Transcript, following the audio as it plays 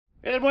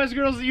Hey boys and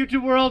girls of the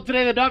YouTube world,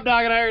 today the Duff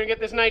Dog and I are going to get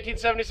this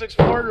 1976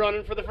 Ford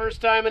running for the first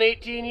time in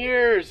 18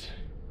 years.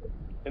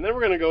 And then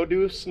we're going to go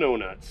do snow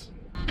nuts.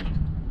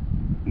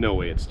 No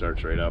way it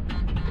starts right up.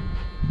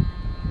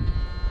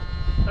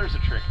 There's a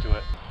trick to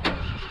it.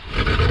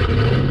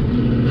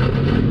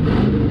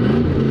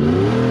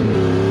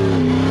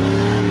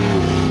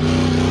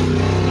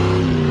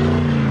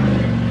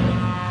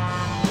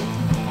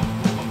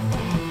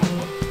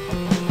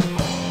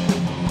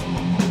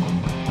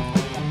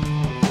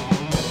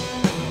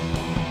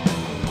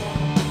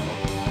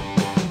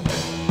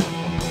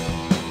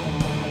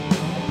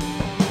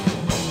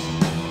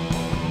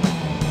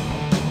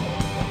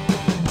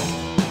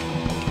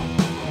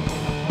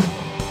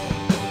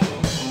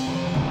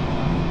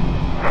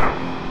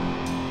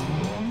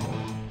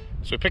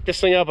 So we picked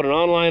this thing up at an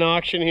online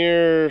auction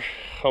here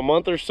a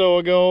month or so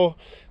ago.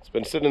 It's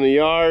been sitting in the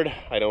yard.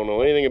 I don't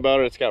know anything about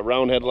it. It's got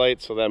round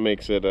headlights, so that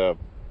makes it a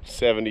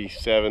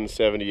 77,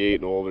 78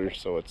 and older.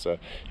 So it's a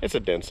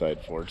dent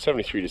side Ford,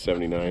 73 to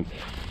 79.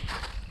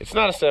 It's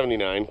not a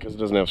 79 because it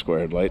doesn't have square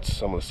headlights.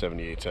 Some of the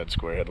 78s had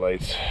square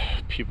headlights.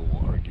 People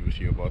will argue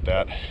with you about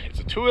that. It's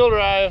a two-wheel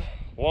drive,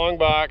 long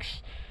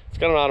box. It's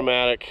got an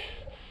automatic.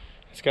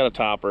 It's got a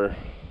topper.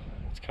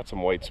 It's got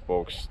some white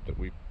spokes that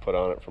we put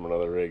on it from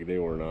another rig. They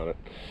weren't on it.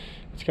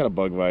 It's got a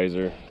bug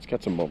visor. It's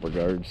got some bumper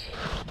guards.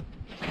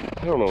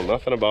 I don't know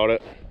nothing about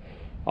it.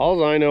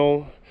 All I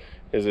know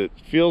is it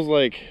feels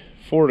like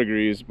 4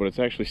 degrees, but it's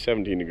actually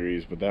 17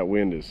 degrees, but that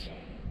wind is,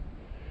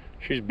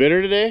 she's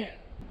bitter today.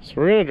 So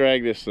we're gonna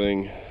drag this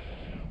thing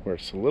where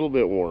it's a little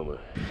bit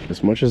warmer.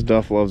 As much as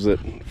Duff loves it,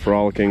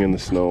 frolicking in the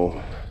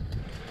snow,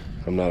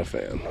 I'm not a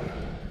fan.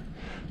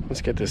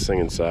 Let's get this thing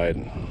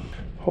inside.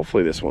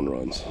 Hopefully this one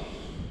runs.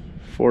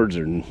 Fords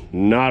are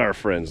not our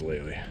friends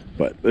lately,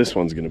 but this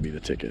one's gonna be the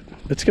ticket.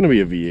 It's gonna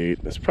be a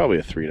V8. It's probably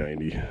a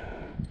 390.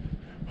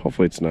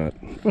 Hopefully it's not.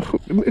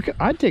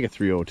 I'd take a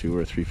 302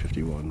 or a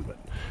 351, but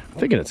I'm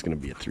thinking it's gonna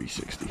be a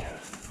 360.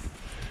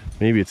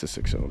 Maybe it's a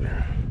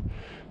 6-cylinder.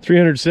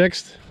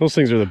 306. Those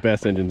things are the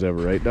best engines ever,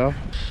 right, Duff?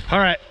 All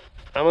right,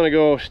 I'm gonna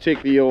go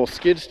take the old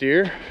skid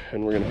steer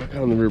and we're gonna hook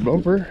on the rear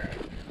bumper.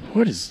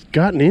 What has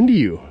gotten into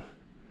you?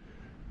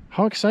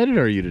 How excited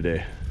are you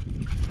today?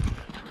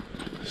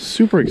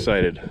 Super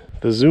excited.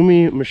 The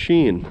Zoomy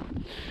machine.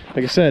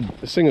 Like I said,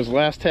 this thing was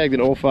last tagged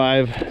in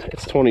 05.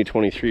 It's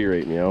 2023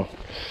 right now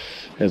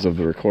as of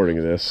the recording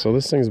of this. So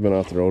this thing's been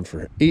off the road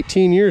for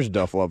 18 years,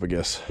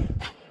 Dufflupagus.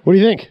 What do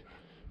you think?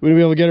 We gonna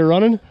be able to get it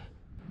running?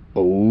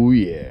 Oh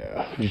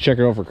yeah. Did you check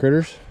it out for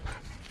critters?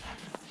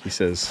 He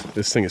says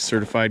this thing is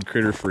certified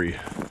critter free.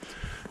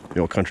 The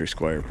old country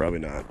squire, probably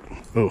not.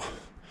 Oh.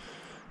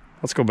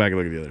 Let's go back and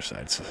look at the other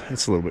side.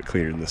 It's a little bit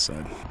cleaner than this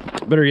side.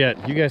 Better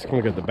yet, you guys can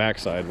look at the back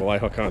side while I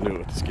hook onto it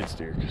with the skid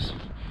steer, because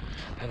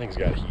that thing's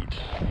got heat.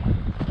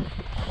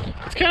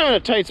 It's kind of in a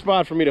tight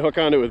spot for me to hook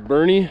onto it with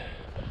Bernie,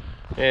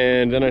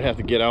 and then I'd have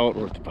to get out,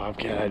 or with the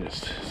Bobcat, I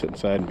just sit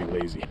inside and be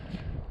lazy.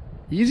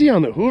 Easy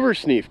on the Hoover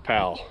sneef,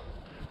 pal.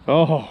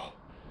 Oh,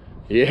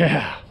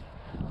 yeah.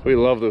 We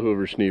love the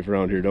Hoover sneef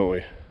around here, don't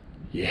we?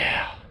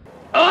 Yeah.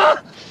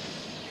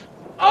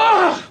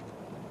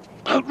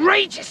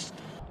 Outrageous!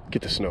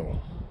 Get the snow.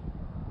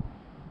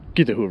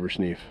 Get the Hoover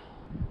sneef.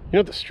 You know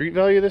what the street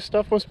value of this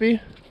stuff must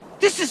be?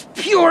 This is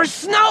pure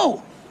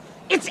snow!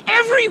 It's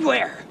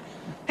everywhere!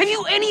 Have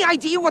you any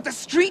idea what the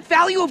street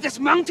value of this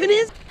mountain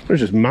is?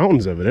 There's just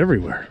mountains of it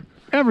everywhere.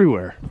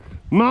 Everywhere.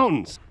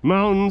 Mountains.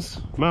 Mountains.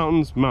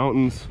 Mountains.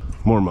 Mountains.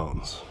 More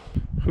mountains.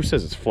 Who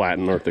says it's flat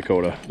in North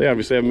Dakota? They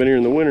obviously haven't been here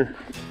in the winter.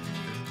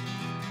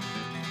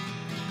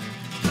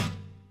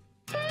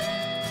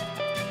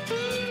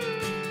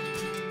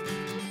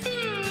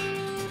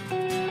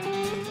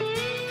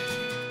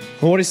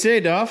 Well, what do you say,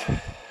 Duff?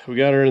 We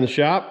got her in the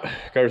shop,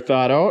 got her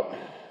thawed out.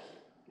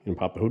 You gonna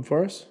pop the hood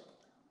for us?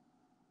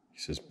 He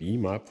says, be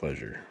my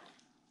pleasure.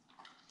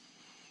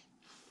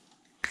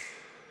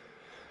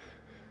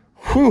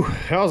 Whew,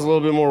 that was a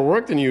little bit more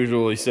work than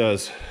usual, he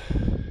says.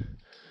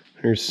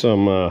 Here's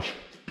some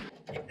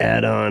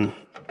add-on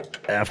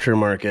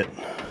aftermarket.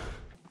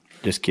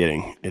 Just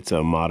kidding, it's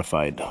a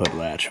modified hood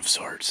latch of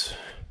sorts.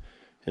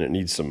 And it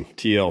needs some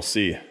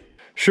TLC.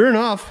 Sure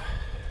enough,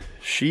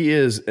 she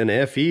is an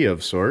FE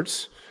of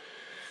sorts.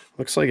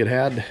 Looks like it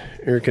had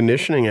air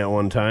conditioning at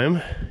one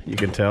time. You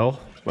can tell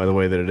by the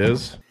way that it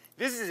is.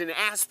 This is an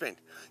aspen.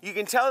 You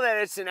can tell that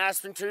it's an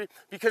aspen tree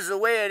because of the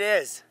way it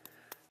is.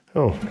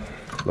 Oh,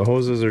 the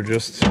hoses are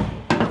just kind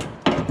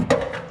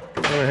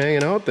of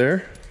hanging out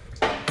there.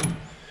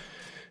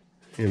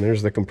 And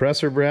there's the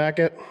compressor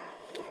bracket.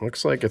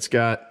 Looks like it's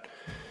got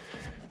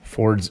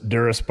Ford's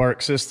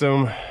DuraSpark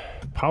system,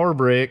 power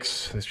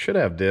brakes. It should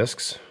have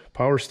discs,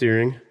 power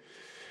steering.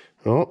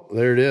 Oh,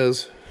 there it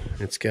is.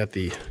 It's got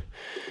the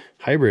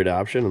hybrid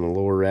option on the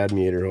lower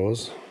radiator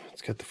hose.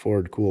 It's got the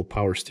Ford Cool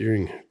power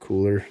steering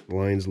cooler,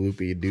 lines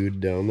loopy dude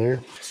down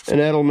there. An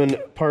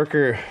Edelman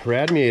Parker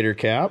radiator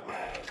cap.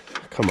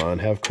 Come on,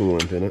 have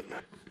coolant in it.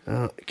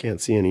 I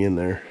can't see any in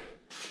there,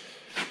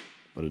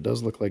 but it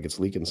does look like it's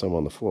leaking some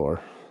on the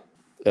floor.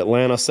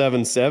 Atlanta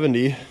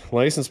 770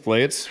 license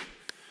plates.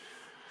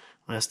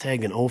 Last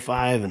tagged in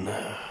 05 in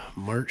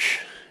March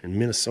in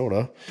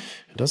Minnesota.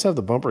 It does have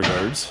the bumper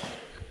guards.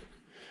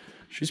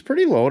 She's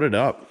pretty loaded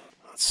up.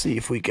 Let's see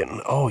if we can,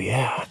 oh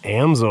yeah,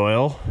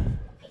 AMSOIL.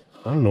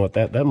 I don't know what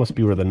that must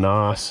be where the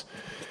NOS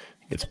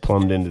gets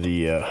plumbed into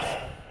the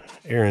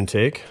air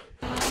intake.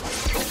 And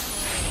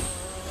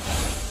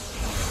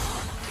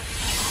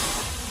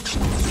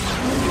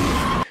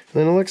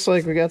then it looks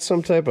like we got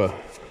some type of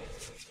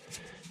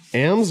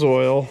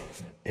AMSOIL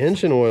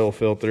engine oil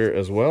filter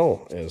as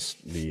well as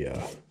the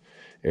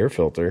air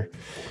filter.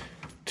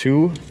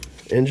 2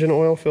 engine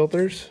oil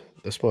filters.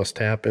 This must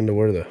tap into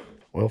where the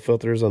oil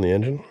filter is on the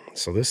engine.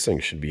 So this thing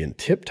should be in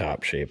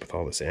tip-top shape with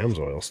all this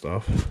AMSOIL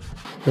stuff.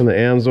 And the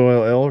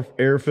AMSOIL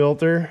air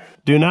filter.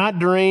 Do not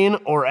drain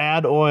or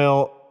add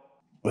oil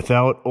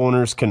without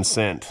owner's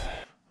consent.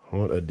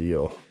 What a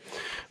deal.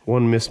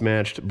 1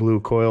 mismatched blue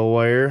coil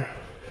wire.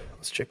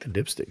 Let's check the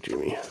dipstick,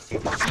 Jimmy.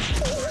 Think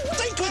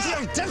with your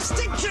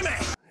dipstick, Jimmy!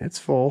 It's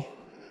full,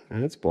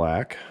 and it's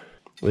black.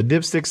 The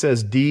dipstick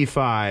says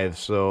D5,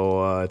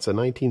 so it's a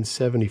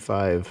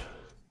 1975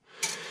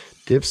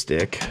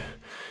 dipstick.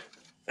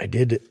 I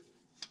did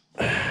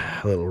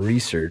a little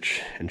research,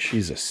 and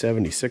she's a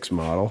 76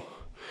 model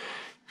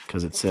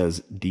because it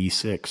says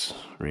D6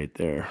 right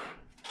there,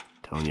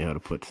 telling you how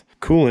to put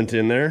coolant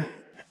in there.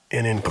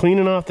 And in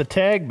cleaning off the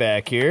tag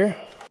back here,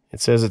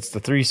 it says it's the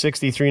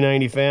 360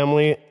 390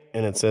 family,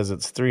 and it says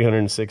it's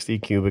 360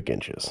 cubic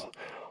inches.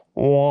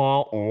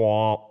 Wah,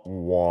 wah,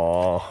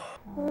 wah.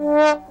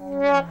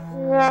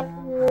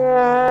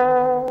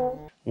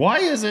 Why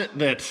is it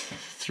that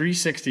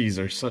 360s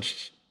are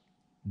such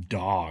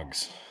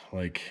dogs?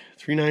 Like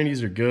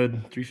 390s are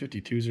good,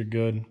 352s are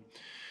good,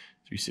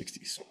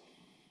 360s,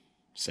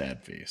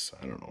 sad face.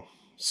 I don't know,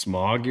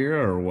 smog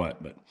era or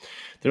what, but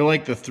they're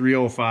like the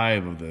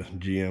 305 of the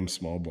GM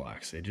small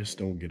blocks. They just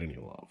don't get any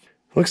love.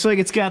 Looks like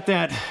it's got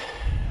that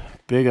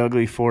big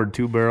ugly Ford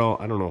 2-barrel.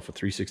 I don't know if a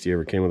 360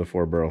 ever came with a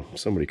 4-barrel.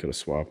 Somebody could have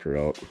swapped her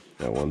out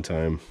at one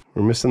time.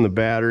 We're missing the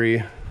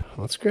battery.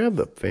 Let's grab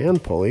the fan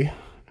pulley,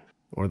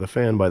 or the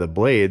fan by the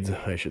blades,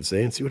 I should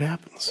say, and see what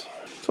happens.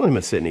 It's only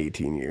been sitting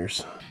 18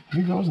 years.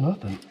 Here goes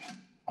nothing.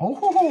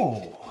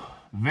 Oh,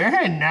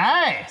 very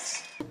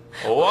nice.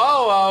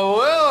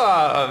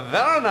 Whoa,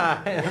 very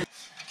nice.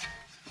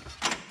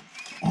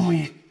 When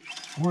we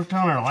worked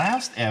on our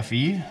last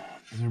FE,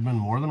 has there been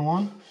more than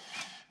one?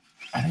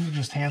 I think we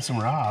just had some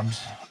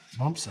Rob's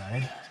bump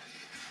side,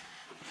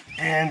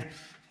 and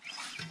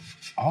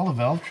all the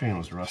valve train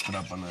was rusted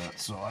up on that.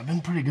 So I've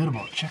been pretty good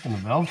about checking the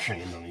valve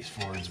train on these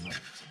Fords, but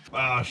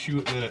wow,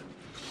 shoot, minute,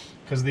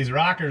 because these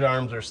rocker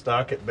arms are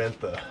stuck. It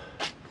bent the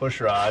push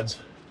rods.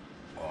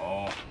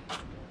 Oh,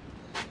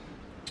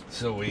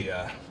 so we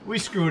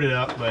screwed it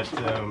up, but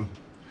I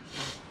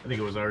think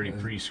it was already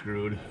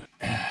pre-screwed.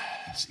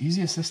 As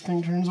easy as this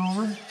thing turns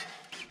over,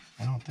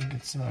 I don't think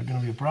it's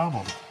gonna be a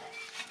problem.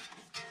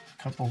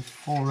 Couple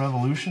full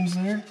revolutions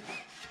there.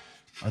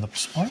 Are the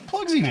spark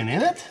plugs even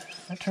in it?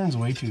 That turns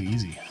way too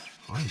easy.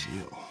 What a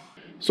deal.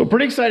 So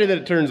pretty excited that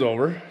it turns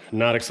over.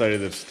 Not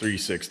excited that it's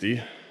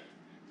 360.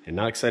 And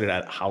not excited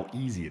at how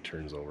easy it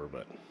turns over,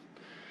 but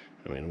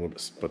I mean, we'll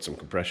just put some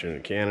compression in a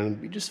can and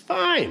it'll be just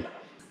fine.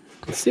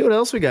 Let's see what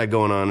else we got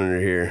going on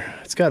under here.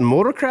 It's got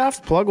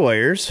Motorcraft plug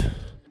wires,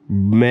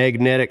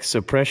 magnetic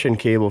suppression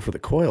cable for the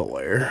coil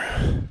wire.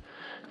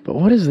 But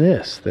what is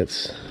this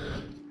that's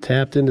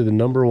tapped into the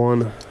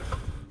 #1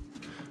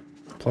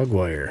 plug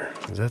wire?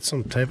 Is that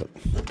some type of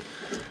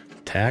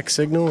tack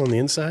signal on the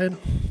inside?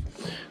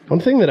 One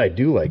thing that I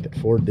do like that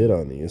Ford did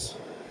on these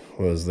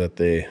was that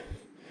they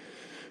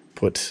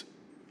put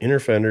inner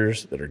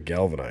fenders that are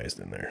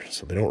galvanized in there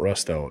so they don't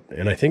rust out.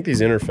 And I think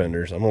these inner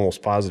fenders, I'm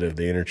almost positive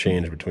they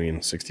interchange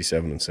between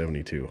 67 and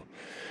 72.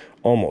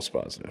 Almost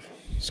positive.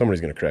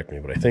 Somebody's going to correct me,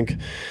 but I think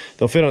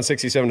they'll fit on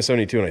 67 to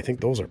 72, and I think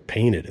those are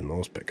painted in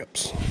those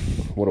pickups.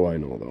 What do I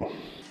know, though?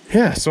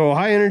 Yeah, so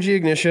high energy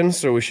ignition,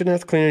 so we shouldn't have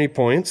to clean any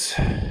points.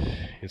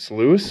 It's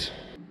loose.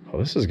 Oh,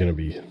 this is going to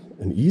be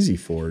an easy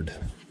Ford.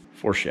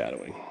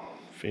 Foreshadowing.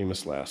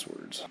 Famous last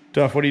words.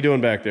 Duff, what are you doing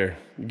back there?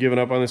 You giving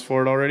up on this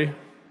Ford already?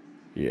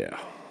 Yeah.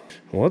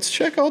 Well, let's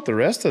check out the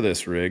rest of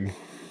this rig.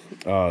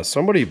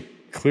 Somebody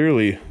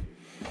clearly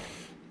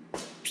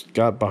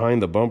got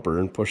behind the bumper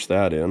and pushed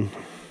that in.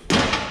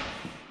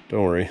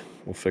 Don't worry,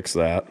 we'll fix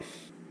that.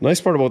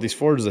 Nice part about these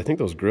Fords is I think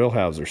those grill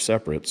halves are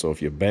separate, so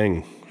if you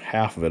bang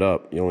half of it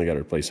up, you only got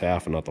to replace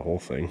half and not the whole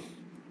thing,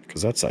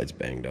 because that side's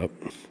banged up.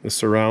 The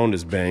surround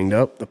is banged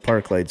up, the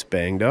park light's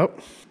banged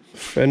up.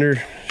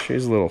 Fender,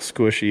 she's a little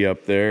squishy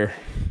up there.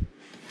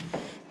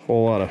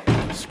 Whole lot of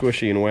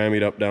squishy and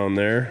whammied up down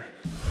there.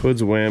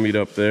 Hood's whammied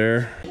up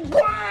there.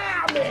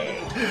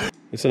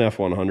 It's an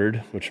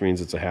F100, which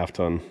means it's a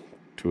half-ton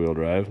two-wheel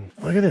drive.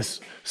 Look at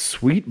this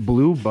sweet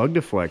blue bug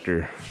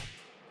deflector.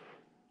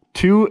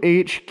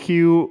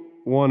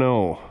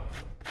 2HQ10.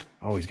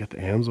 Oh, he's got the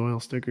AMSOIL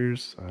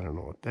stickers. I don't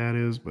know what that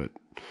is, but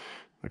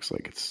looks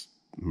like it's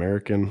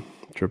American,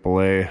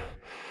 AAA. I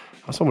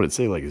also wanted to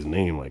say like his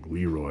name, like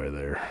Leroy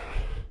there.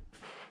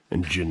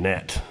 And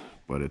Jeanette,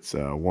 but it's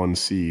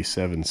 1C,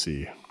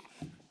 7C.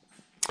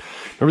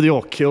 Remember the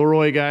old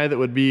Kilroy guy that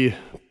would be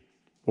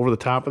over the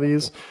top of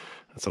these?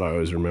 That's what I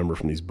always remember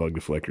from these bug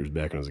deflectors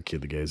back when I was a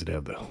kid. The guys that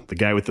have the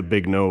guy with the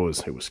big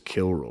nose. It was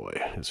Kilroy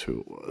is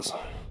who it was.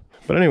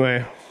 But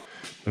anyway,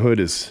 the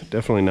hood is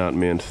definitely not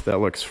mint. That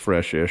looks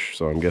fresh-ish,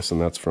 so I'm guessing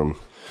that's from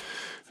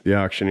the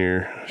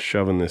auctioneer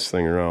shoving this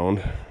thing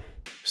around.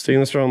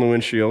 Stainless around the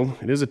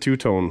windshield. It is a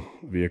two-tone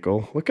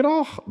vehicle. Look at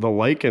all the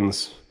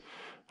lichens.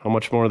 How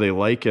much more they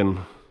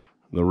liken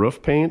the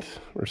roof paint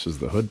versus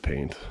the hood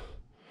paint.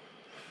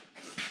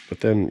 But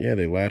then, yeah,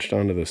 they latched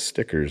onto the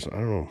stickers. I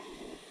don't know.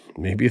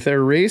 Maybe if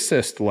they're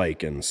racist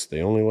lichens.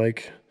 They only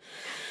like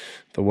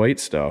the white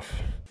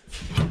stuff.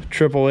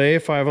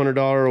 AAA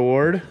 $500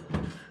 award.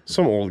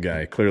 Some old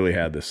guy clearly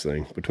had this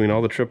thing. Between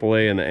all the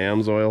AAA and the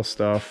AMSOIL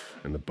stuff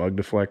and the bug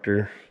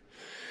deflector.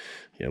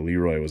 Yeah,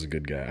 Leroy was a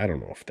good guy. I don't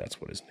know if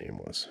that's what his name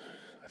was.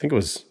 I think it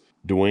was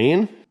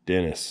Dwayne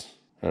Dennis.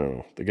 I don't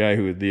know. The guy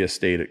who the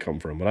estate it come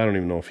from, but I don't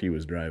even know if he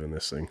was driving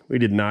this thing. We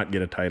did not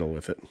get a title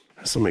with it.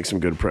 This will make some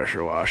good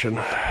pressure washing.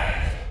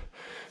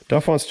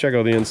 Duff wants to check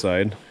out the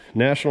inside.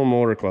 National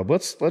Motor Club.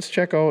 Let's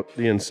check out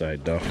the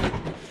inside, Duff.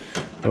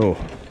 Oh,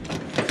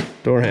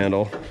 door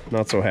handle.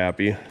 Not so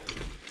happy.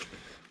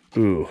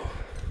 Ooh.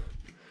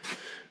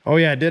 Oh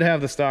yeah, it did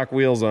have the stock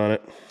wheels on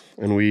it,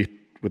 and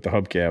with the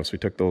hubcaps, we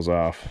took those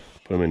off,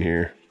 put them in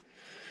here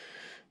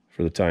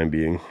for the time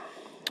being.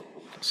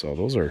 So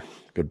those are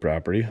good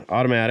property.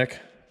 Automatic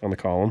on the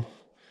column.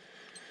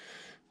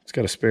 It's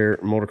got a spare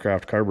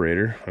Motorcraft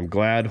carburetor. I'm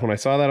glad when I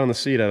saw that on the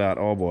seat, I thought,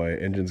 oh boy,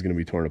 engine's gonna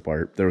be torn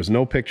apart. There was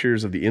no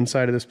pictures of the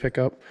inside of this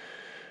pickup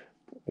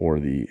or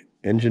the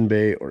engine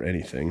bay or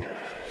anything.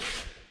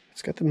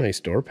 It's got the nice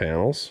door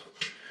panels.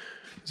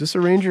 Is this a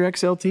Ranger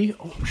XLT?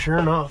 Oh, sure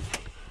enough.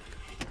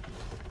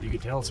 You can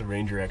tell it's a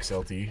Ranger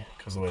XLT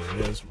because of the way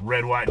it is.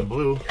 Red, white, and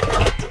blue.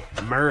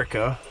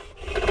 America.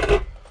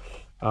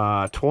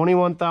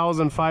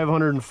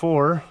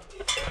 21,504.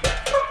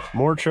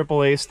 More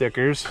AAA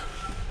stickers.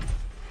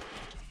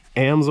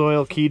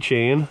 AMSOIL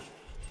keychain.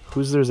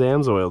 Who's their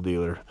AMSOIL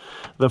dealer?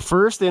 The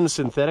first in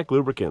synthetic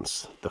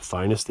lubricants. The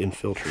finest in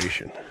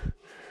filtration.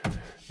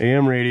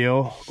 AM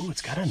radio. Oh,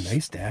 it's got a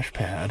nice dash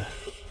pad.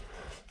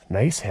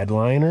 Nice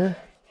headliner.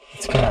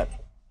 It's got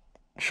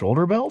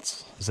shoulder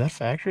belts. Is that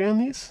factory on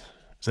these?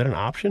 Is that an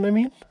option, I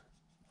mean?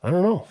 I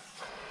don't know.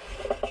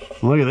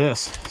 Look at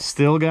this.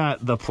 Still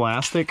got the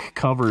plastic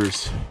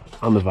covers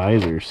on the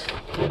visors.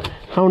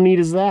 How neat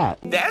is that?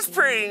 That's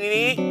pretty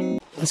neat.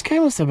 This guy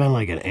must have been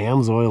like an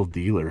AMSOIL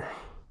dealer.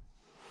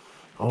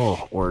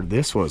 Oh, or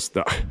this was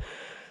the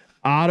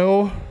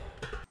Otto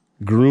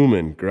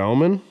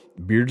Grauman,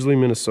 Beardsley,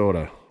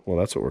 Minnesota. Well,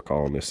 that's what we're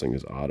calling this thing,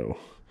 is Otto.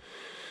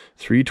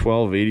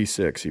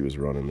 31286 he was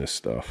running this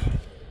stuff.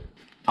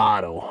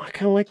 Otto. I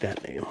kind of like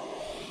that name.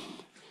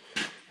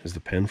 Is the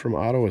pen from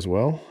Otto as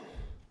well?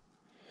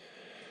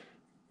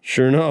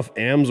 Sure enough,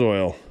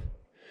 AMSOIL.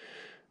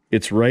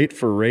 It's right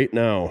for right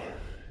now.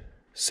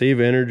 Save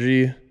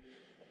energy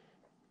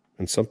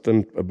and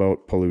something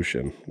about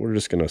pollution. We're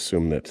just going to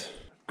assume that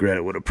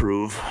Greta would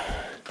approve.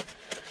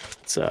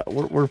 It's,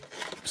 we're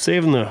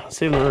saving the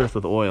earth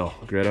with oil,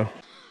 Greta.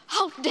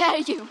 How dare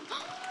you!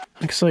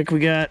 Looks like we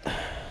got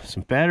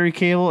some battery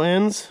cable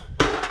ends,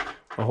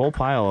 a whole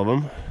pile of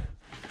them.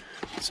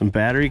 Some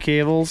battery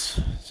cables,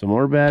 some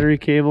more battery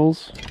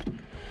cables,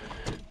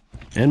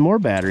 and more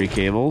battery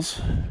cables.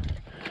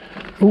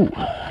 Ooh,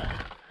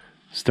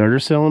 starter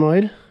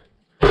solenoid.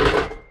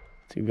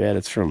 Too bad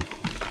it's from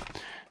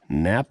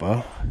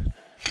Napa.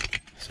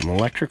 Some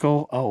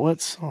electrical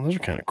outlets. Oh, those are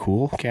kind of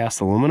cool.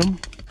 Cast aluminum.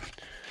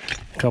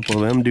 A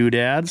couple of them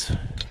doodads.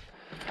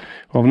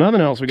 Well, if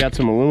nothing else, we got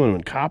some aluminum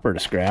and copper to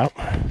scrap.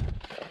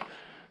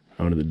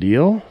 Out of the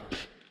deal.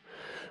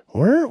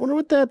 Wonder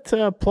what that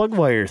plug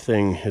wire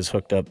thing is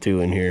hooked up to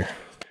in here.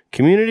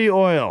 Community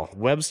Oil,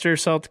 Webster,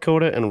 South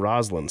Dakota, and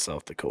Roslyn,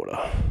 South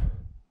Dakota.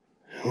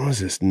 What was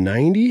this,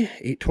 90?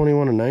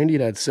 821 and 90,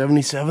 that's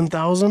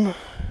 77,000. It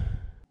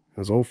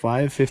was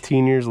 05,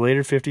 15 years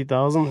later,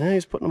 50,000. Yeah,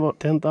 he's putting about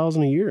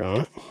 10,000 a year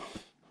on it.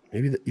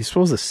 Maybe, you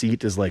suppose the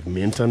seat is like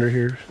mint under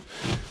here?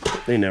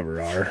 They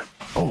never are.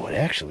 Oh, it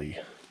actually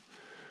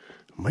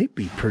might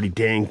be pretty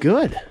dang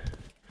good.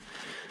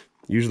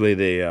 Usually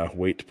they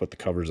wait to put the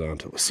covers on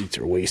until the seats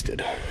are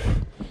wasted.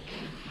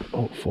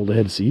 Oh, fold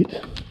ahead seat.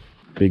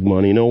 Big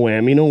money, no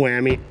whammy, no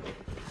whammy.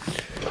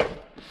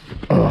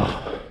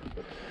 Oh.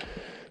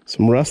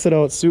 Some rusted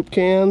out soup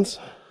cans.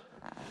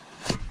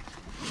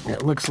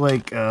 It looks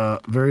like a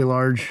very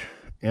large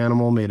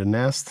animal made a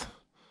nest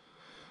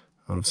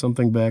out of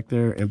something back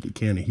there. Empty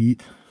can of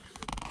heat.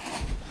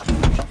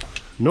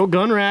 No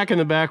gun rack in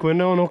the back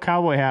window, no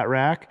cowboy hat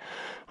rack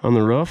on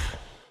the roof.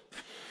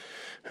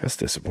 That's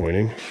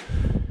disappointing.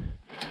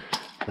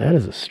 That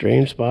is a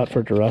strange spot for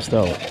it to rust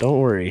out. Don't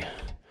worry.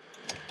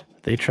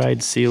 They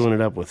tried sealing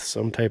it up with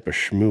some type of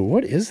schmoo.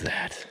 What is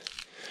that?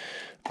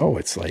 Oh,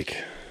 it's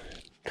like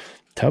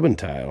tub and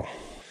tile.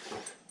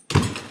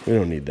 We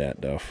don't need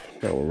that, Duff.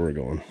 Not where we're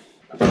going.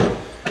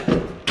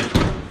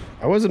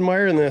 I was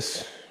admiring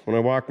this when I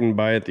walked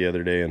by it the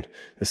other day, and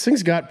this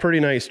thing's got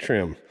pretty nice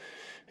trim.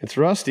 It's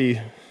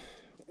rusty,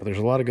 but there's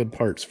a lot of good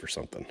parts for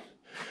something.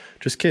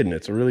 Just kidding,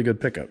 it's a really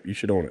good pickup. You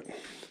should own it.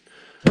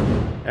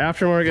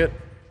 Aftermarket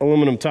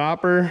aluminum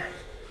topper.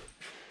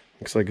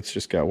 Looks like it's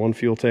just got one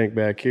fuel tank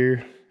back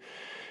here.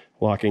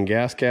 Locking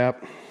gas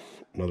cap.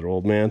 Another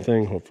old man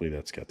thing. Hopefully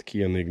that's got the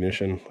key on the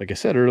ignition. Like I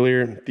said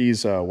earlier,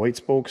 these white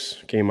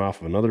spokes came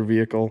off of another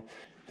vehicle.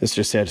 This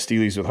just had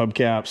steelies with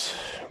hubcaps.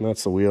 And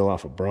that's the wheel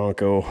off a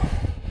Bronco.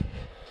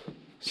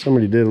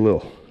 Somebody did a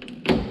little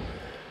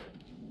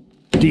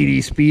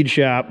DD Speed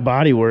Shop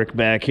body work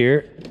back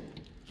here.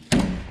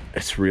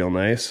 It's real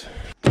nice.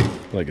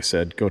 Like I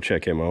said, go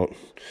check him out.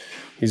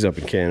 He's up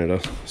in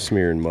Canada,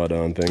 smearing mud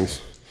on things.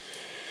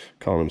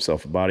 Calling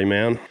himself a body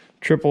man.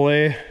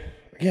 AAA.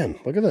 Again,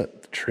 look at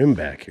that trim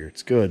back here.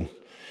 It's good.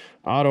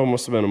 Otto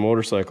must have been a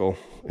motorcycle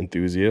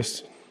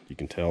enthusiast. You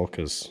can tell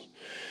because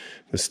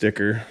the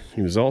sticker.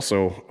 He was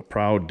also a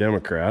proud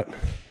Democrat.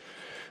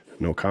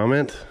 No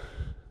comment.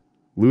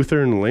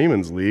 Lutheran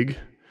Layman's League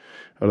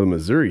out of the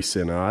Missouri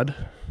Synod.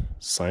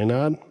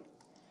 Synod?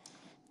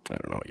 I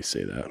don't know how you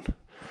say that.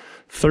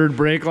 Third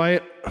brake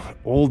light.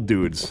 Old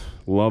dudes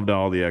loved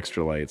all the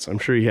extra lights. I'm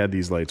sure he had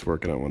these lights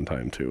working at one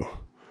time too.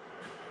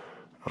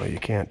 Oh, you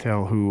can't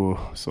tell who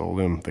sold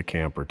him the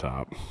camper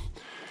top.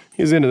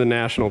 He's into the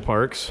national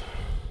parks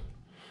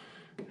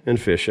and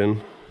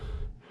fishing.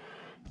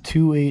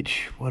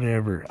 2H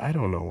whatever. I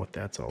don't know what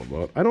that's all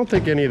about. I don't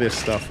think any of this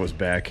stuff was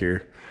back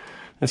here.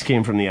 This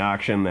came from the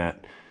auction,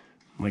 that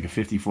like a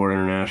 54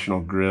 International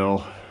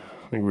grill.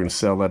 I think we're gonna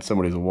sell that to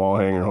somebody as a wall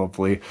hanger,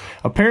 hopefully.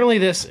 Apparently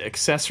this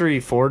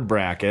accessory Ford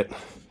bracket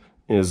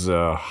is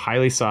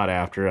highly sought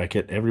after. I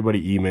get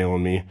everybody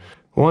emailing me.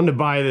 Wanted to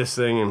buy this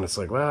thing, and it's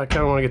like, well, I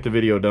kind of want to get the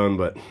video done,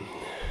 but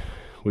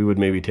we would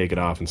maybe take it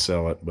off and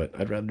sell it. But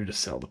I'd rather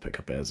just sell the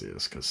pickup as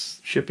is,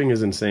 because shipping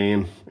is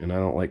insane, and I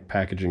don't like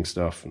packaging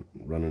stuff and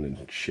running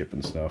and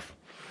shipping stuff.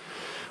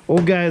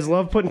 Old guys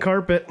love putting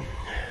carpet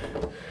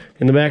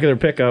in the back of their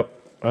pickup.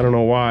 I don't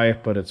know why,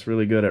 but it's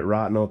really good at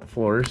rotting out the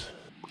floors.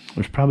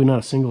 There's probably not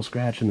a single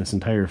scratch in this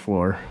entire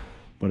floor,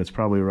 but it's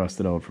probably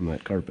rusted out from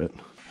that carpet.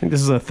 I think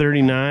this is a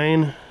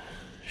 39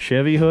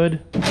 Chevy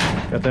hood.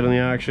 Got that in the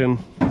auction.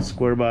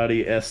 Square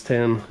body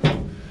S10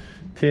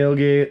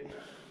 tailgate.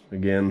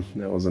 Again,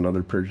 that was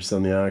another purchase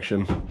on the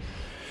auction.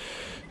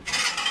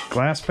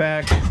 Glass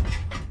pack. I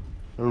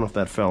don't know if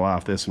that fell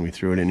off this when we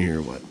threw it in here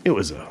or what. It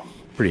was a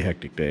pretty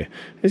hectic day.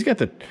 He's got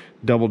the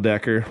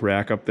double-decker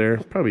rack up there.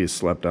 Probably has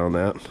slept on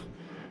that.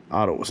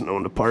 Otto was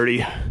known to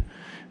party.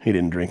 He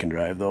didn't drink and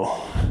drive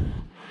though.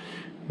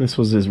 This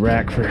was his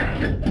rack for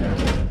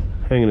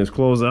hanging his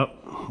clothes up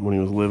when he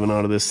was living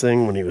out of this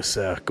thing, when he was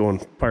going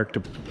park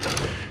to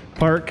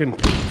park and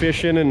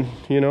fishing and,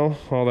 you know,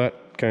 all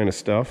that kind of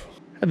stuff.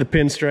 Had the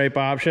pinstripe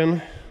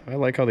option. I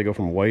like how they go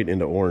from white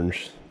into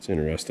orange. It's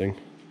interesting.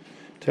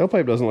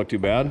 Tailpipe doesn't look too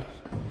bad.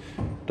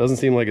 Doesn't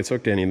seem like it's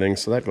hooked to anything,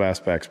 so that glass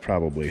back's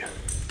probably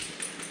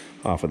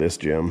off of this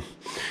gem.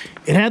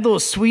 It had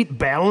those sweet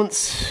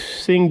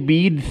balancing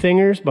bead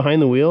thingers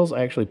behind the wheels.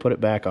 I actually put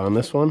it back on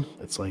this one.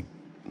 It's like,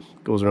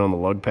 goes around the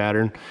lug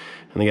pattern,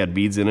 and they got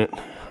beads in it.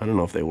 I don't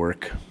know if they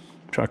work.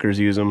 Truckers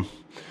use them.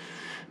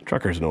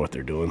 Truckers know what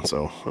they're doing,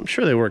 so I'm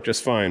sure they work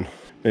just fine.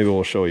 Maybe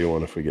we'll show you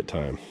one if we get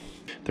time.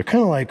 They're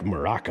kind of like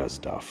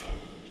maracas, Duff.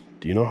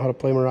 Do you know how to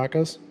play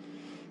maracas?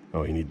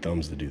 Oh, you need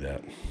thumbs to do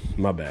that.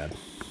 My bad.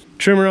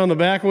 Trim around the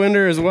back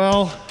window as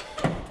well.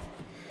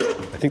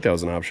 I think that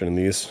was an option in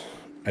these.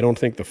 I don't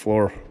think the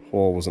floor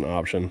hole was an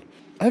option.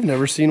 I've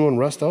never seen one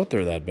rust out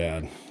there that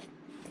bad.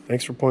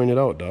 Thanks for pointing it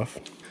out, Duff.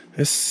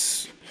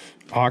 This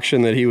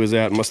auction that he was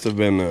at must have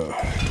been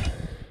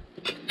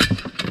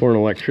for an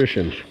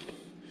electrician.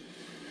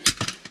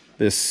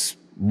 This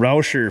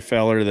Rauscher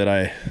feller that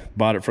I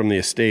bought it from the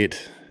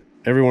estate,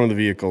 every one of the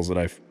vehicles that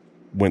I've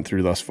went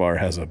through thus far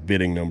has a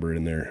bidding number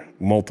in there,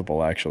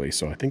 multiple actually,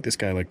 so I think this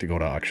guy liked to go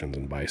to auctions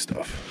and buy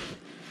stuff.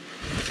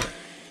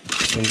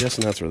 So I'm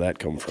guessing that's where that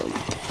come from.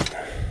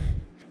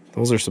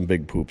 Those are some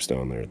big poops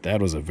down there.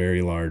 That was a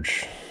very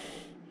large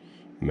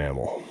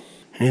mammal.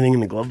 Anything in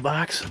the glove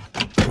box?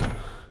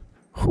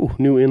 Ooh,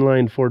 new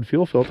inline Ford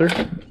fuel filter.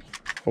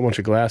 Whole bunch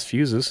of glass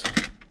fuses.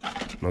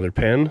 Another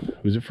pen.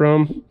 Who's it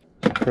from?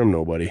 From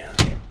nobody.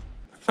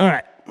 All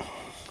right.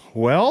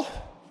 Well,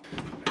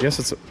 I guess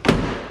it's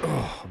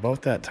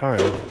about that time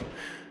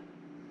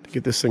to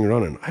get this thing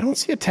running. I don't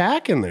see a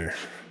tack in there.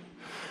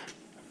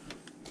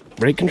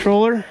 Brake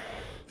controller.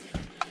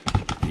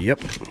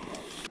 Yep.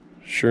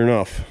 Sure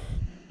enough.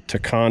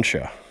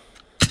 Taconcha.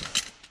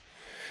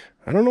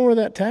 I don't know where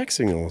that tack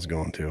signal is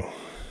going to.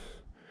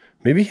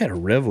 Maybe he had a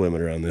rev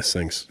limiter on this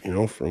thing, you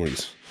know, from when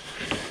he's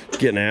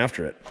getting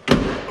after it.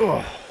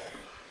 Oh.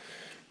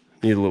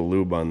 Need a little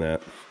lube on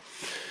that.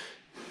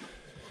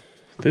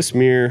 This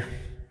mirror,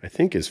 I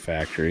think, is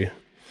factory.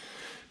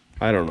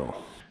 I don't know.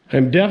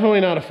 I'm definitely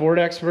not a Ford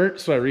expert,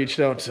 so I reached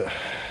out to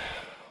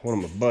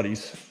one of my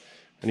buddies,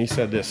 and he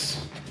said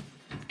this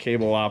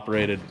cable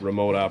operated,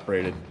 remote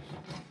operated,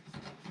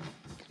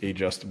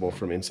 adjustable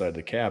from inside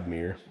the cab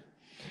mirror.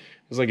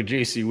 It was like a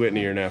JC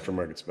Whitney or an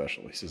aftermarket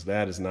special. He says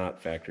that is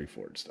not factory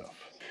Ford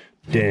stuff.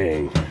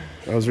 Dang.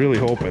 I was really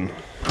hoping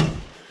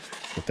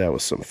If that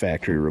was some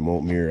factory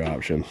remote mirror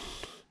option.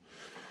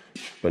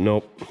 But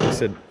nope, I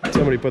said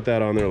somebody put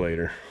that on there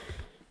later.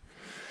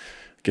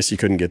 Guess you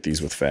couldn't get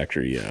these with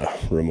factory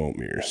remote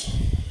mirrors.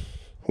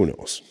 Who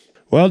knows?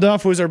 Well,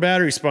 Duff, who's our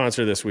battery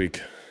sponsor this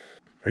week?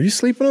 Are you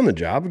sleeping on the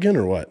job again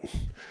or what?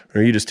 Or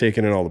are you just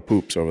taking in all the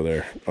poops over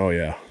there? Oh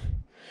yeah,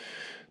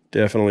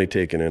 definitely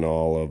taking in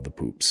all of the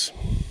poops.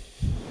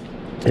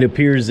 It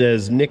appears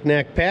as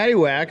Knick-Knack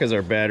Paddywhack as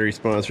our battery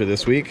sponsor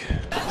this week.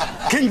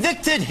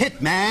 Convicted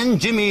hitman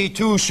Jimmy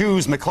Two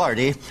Shoes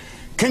McClarty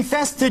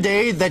confessed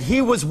today that he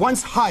was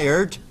once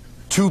hired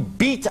to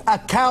beat a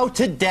cow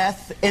to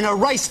death in a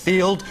rice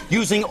field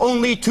using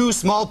only 2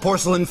 small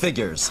porcelain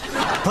figures.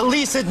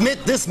 Police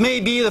admit this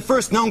may be the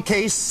first known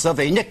case of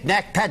a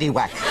knick-knack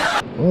paddywhack.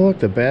 Oh look,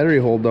 the battery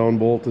hold down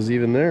bolt is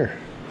even there.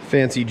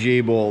 Fancy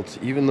J-bolt,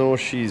 even though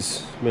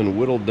she's been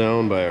whittled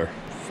down by our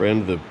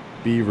friend the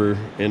beaver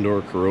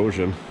and/or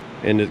corrosion.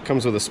 And it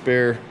comes with a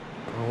spare,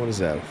 oh, what is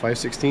that, a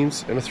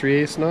 5/16 and a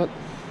 3/8 nut?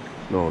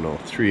 No,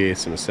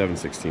 3/8 and a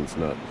 7/16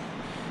 nut.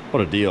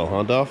 What a deal,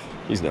 huh, Duff?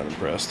 He's not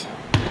impressed.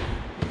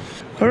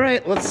 All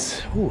right,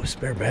 let's, ooh, a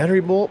spare battery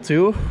bolt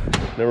too.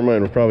 Never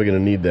mind, we're probably gonna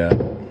need that.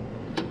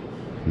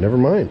 Never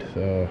mind,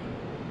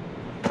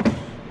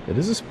 it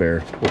is a spare,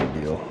 what a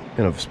deal.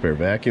 And a spare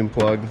vacuum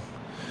plug.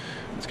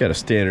 It's got a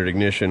standard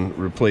ignition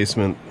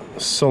replacement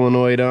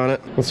solenoid on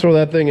it. Let's throw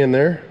that thing in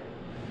there.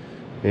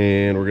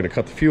 And we're gonna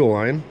cut the fuel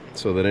line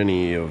so that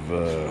any of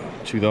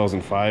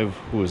 2005,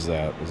 who was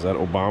that? Was that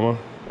Obama?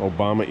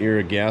 Obama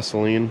era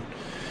gasoline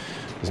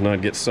does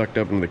not get sucked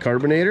up into the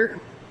carbonator.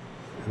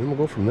 And then we'll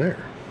go from there.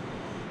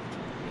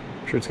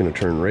 I'm sure it's gonna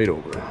turn right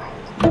over.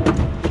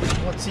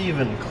 Let's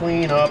even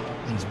clean up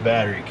these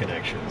battery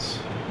connections.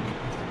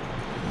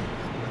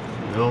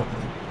 No.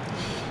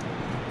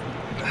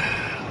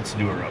 Let's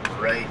do her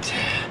up right.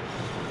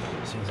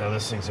 Seems how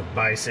this thing's a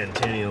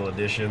bicentennial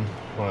edition.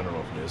 Well, I don't know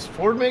if it is.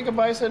 Ford make a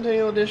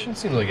bicentennial edition?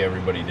 Seems like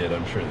everybody did.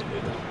 I'm sure they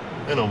did.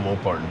 I know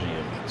Mopar and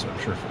GM did, so I'm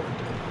sure Ford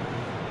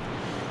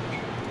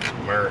did.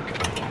 America.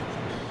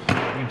 You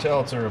can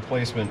tell it's a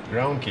replacement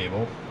ground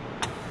cable.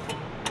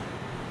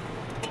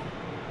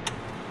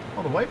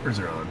 Oh, the wipers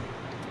are on.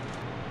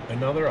 And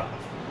now they're off.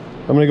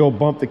 I'm gonna go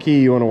bump the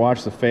key. You wanna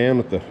watch the fan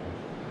with the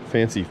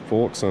fancy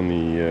forks on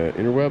the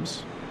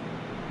interwebs?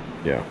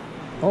 Yeah.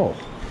 Oh.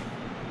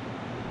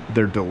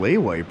 They're delay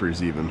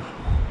wipers even.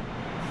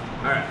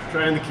 All right,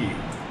 trying the key.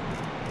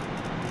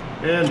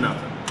 And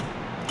nothing.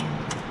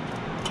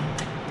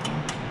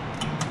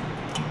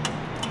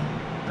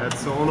 That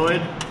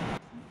solenoid.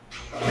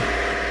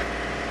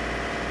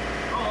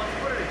 Oh, let's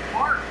put it in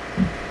park.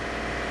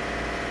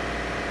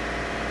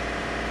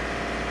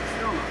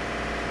 Still not.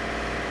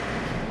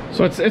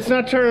 So it's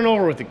not turning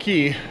over with the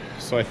key.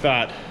 So I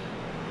thought,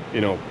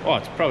 you know, oh,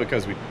 it's probably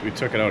because we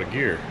took it out of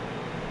gear.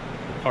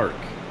 The park.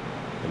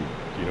 And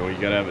you know, you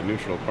gotta have a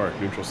neutral park,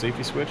 neutral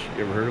safety switch.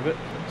 You ever heard of it?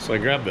 So I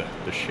grabbed the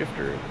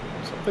shifter.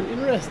 Something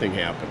interesting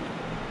happened.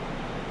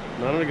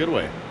 Not in a good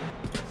way.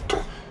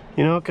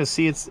 You know, cause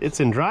see, it's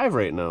in drive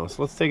right now.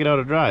 So let's take it out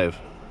of drive.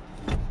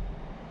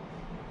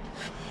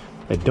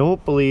 I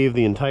don't believe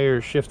the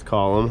entire shift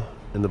column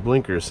and the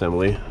blinker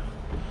assembly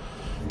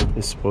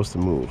is supposed to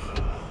move.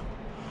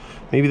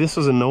 Maybe this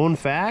was a known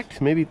fact.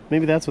 Maybe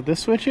that's what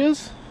this switch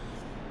is.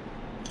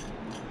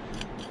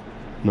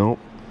 Nope.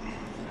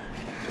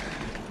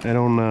 I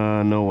don't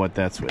know what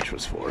that switch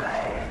was for.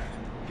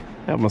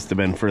 That must have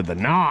been for the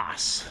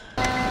NOS.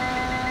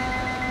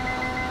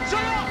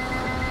 Shut up!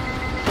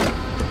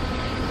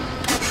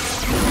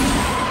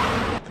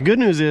 The good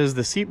news is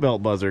the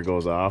seatbelt buzzer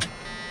goes off.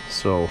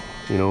 So,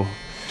 you know,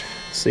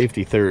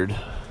 safety third.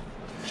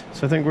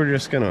 So I think we're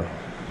just gonna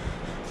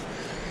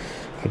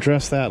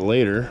address that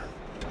later.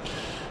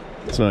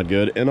 It's not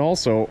good. And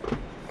also,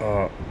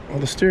 well,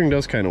 the steering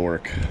does kind of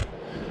work.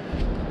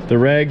 The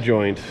rag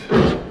joint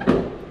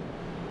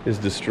is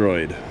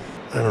destroyed.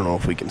 I don't know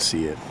if we can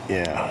see it.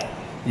 Yeah,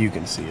 you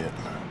can see it.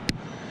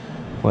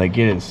 Like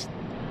it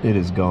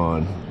is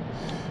gone.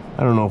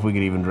 I don't know if we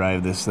could even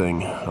drive this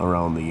thing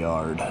around the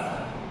yard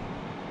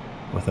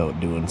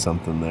without doing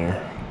something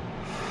there.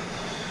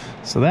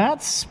 So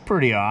that's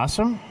pretty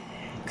awesome.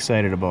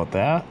 Excited about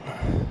that.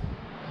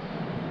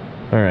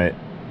 All right,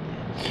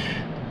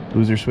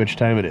 loser switch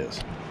time it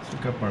is. Let's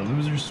hook up our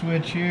loser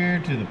switch here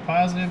to the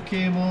positive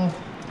cable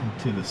and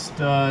to the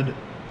stud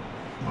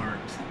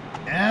marked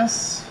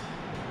S.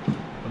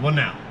 What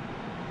now?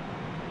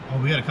 Oh,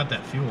 we gotta cut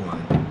that fuel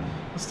line.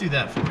 Let's do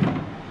that for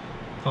you.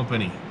 Pump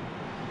any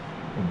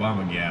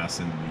Obama gas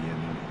into the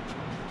engine.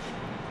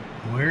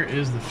 Where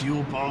is the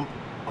fuel pump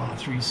on a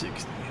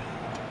 360?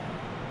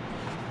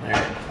 There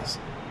it is.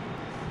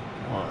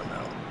 Come on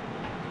now.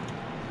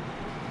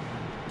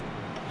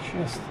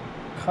 Just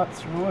cut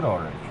through it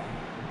already.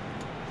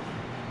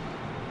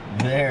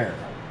 There.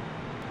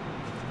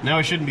 Now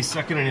we shouldn't be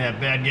sucking any of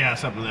that bad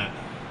gas up in that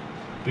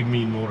big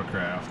mean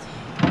motorcraft.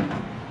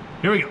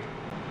 Here we go.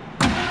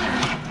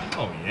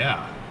 Oh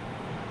yeah.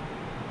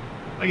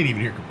 I can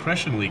even hear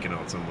compression leaking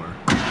out somewhere.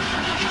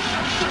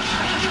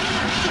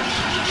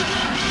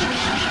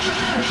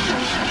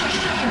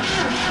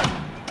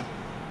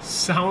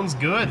 Sounds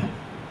good.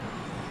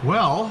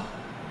 Well,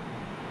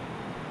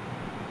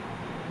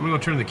 I'm gonna go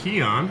turn the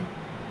key on.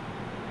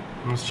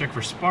 Let's check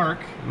for spark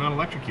and not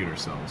electrocute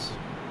ourselves.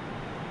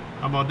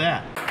 How about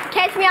that?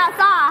 Catch me outside,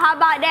 how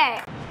about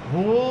that?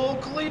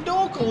 Oakley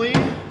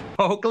dokley.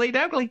 Oakley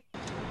dokley.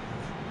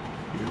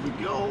 Here we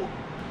go.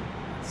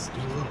 Let's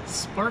do a little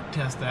spark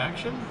test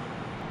action.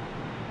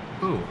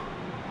 Ooh.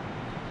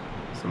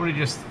 Somebody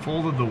just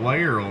folded the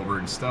wire over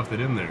and stuffed it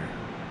in there.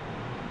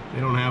 They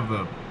don't have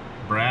the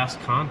brass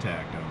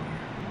contact on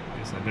there.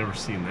 Guess I've never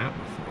seen that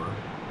before.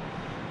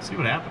 Let's see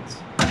what happens.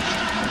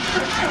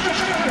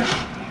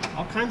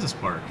 All kinds of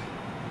spark.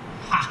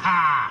 Ha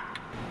ha!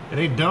 It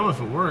ain't dumb if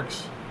it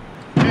works.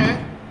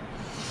 Okay.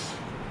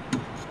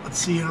 Let's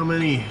see how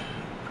many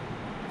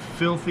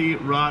filthy,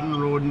 rotten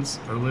rodents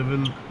are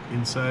living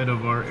inside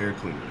of our air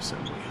cleaner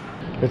assembly.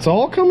 It's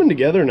all coming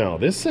together now.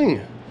 This thing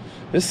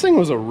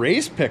was a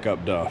race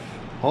pickup, Duff.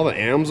 All the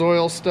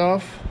AMSOIL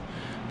stuff,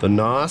 the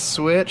NOS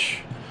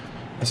switch.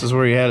 This is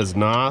where he had his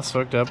NOS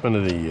hooked up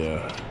into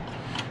the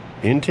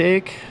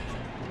intake.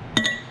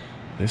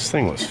 This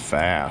thing was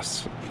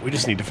fast. We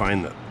just need to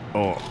find the,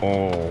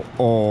 oh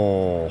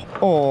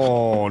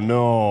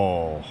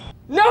no.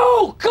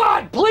 No!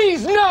 God,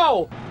 please,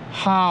 no!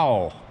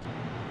 How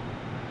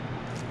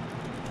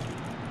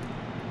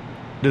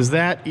does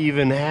that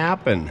even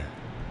happen?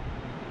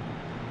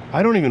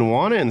 I don't even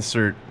want to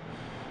insert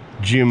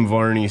Jim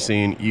Varney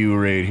saying ew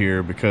right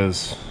here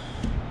because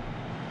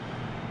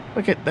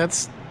look at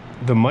that's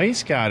the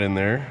mice got in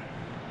there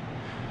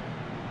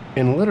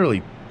and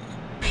literally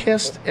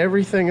pissed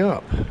everything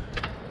up.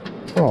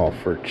 Oh,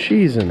 for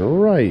cheese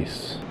and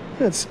rice.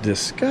 That's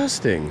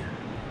disgusting.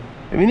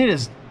 I mean, it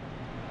is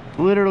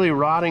literally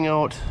rotting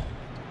out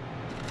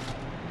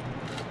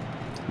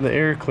the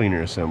air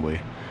cleaner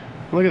assembly.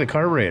 Look at the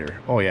carburetor.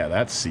 Oh yeah,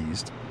 that's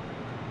seized.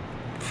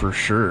 For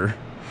sure.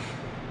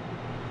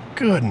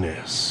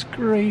 Goodness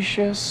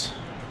gracious.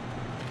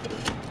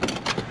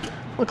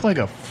 Looked like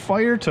a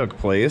fire took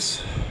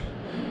place.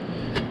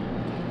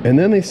 And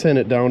then they sent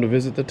it down to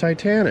visit the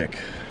Titanic.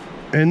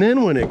 And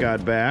then when it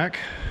got back,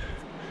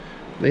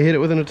 they hit it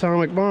with an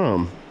atomic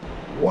bomb.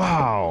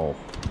 Wow.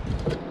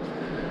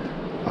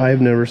 I've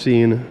never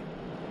seen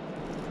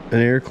an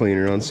air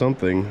cleaner on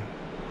something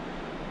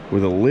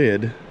with a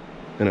lid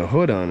and a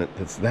hood on it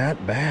that's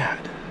that bad.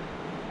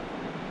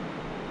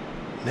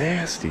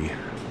 Nasty.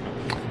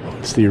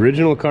 It's the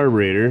original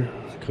carburetor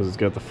because it's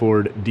got the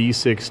Ford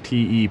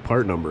D6TE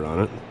part number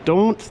on it.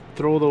 Don't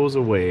throw those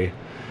away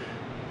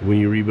when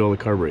you rebuild a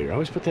carburetor. I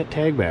always put that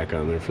tag back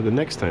on there for the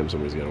next time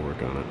somebody's got to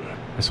work on it.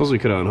 I suppose we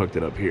could have unhooked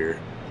it up here,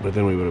 but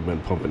then we would have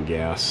been pumping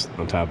gas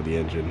on top of the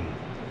engine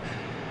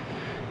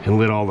and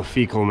lit all the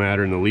fecal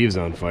matter and the leaves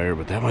on fire,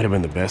 but that might have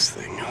been the best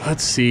thing.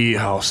 Let's see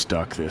how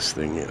stuck this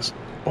thing is.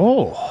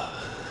 Oh,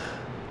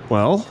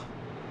 well,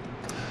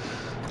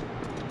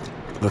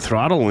 the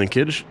throttle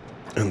linkage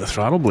and the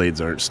throttle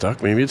blades aren't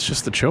stuck. Maybe it's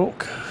just the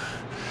choke.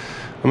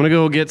 I'm gonna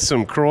go get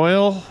some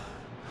Croil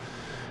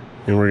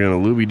and we're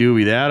gonna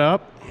looby-dooby that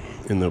up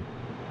in the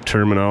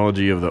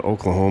terminology of the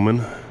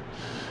Oklahoman,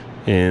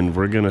 and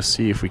we're gonna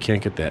see if we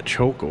can't get that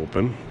choke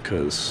open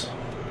because,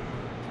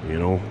 you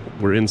know,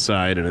 we're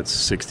inside and it's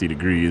 60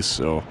 degrees,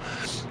 so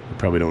we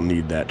probably don't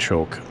need that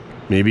choke.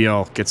 Maybe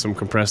I'll get some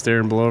compressed air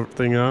and blow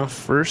everything off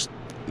first.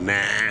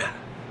 Nah.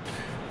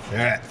 All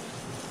right,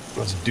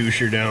 let's douche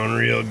her down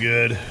real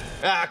good.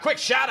 Quick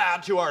shout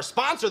out to our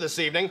sponsor this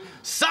evening,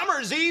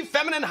 Summer's Eve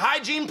Feminine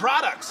Hygiene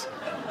Products.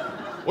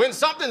 When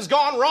something's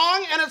gone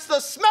wrong and it's the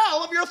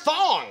smell of your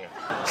thong.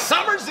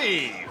 Summer's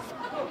Eve.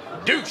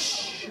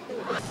 Douche.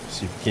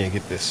 See if we can't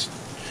get this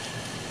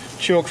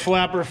choke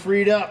flapper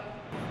freed up.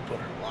 Put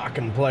our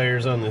locking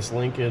pliers on this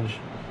linkage.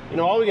 You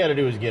know, all we gotta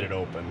do is get it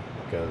open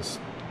because,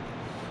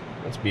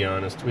 let's be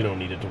honest, we don't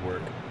need it to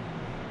work.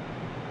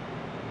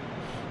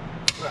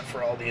 Not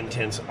for all the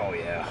intents. Oh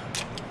yeah.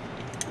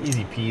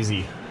 Easy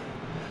peasy.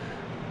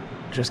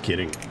 Just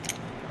kidding.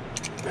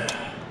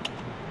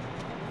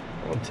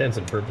 All intents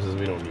and purposes,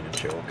 we don't need a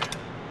choke.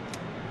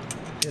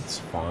 It's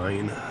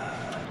fine.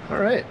 All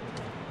right.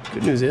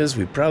 Good news is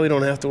we probably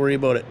don't have to worry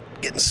about it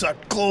getting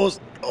sucked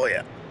closed. Oh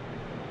yeah.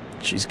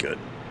 She's good.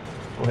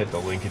 We'll hit the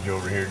linkage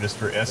over here just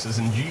for S's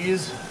and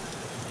G's.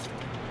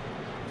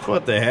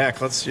 What the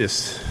heck? Let's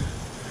just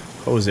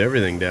hose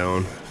everything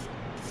down.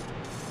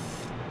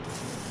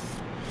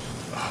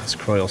 Oh, this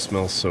Croil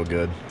smells so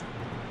good.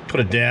 Put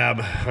a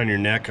dab on your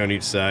neck on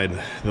each side.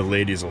 The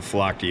ladies will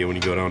flock to you when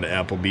you go down to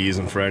Applebee's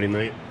on Friday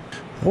night.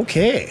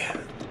 Okay.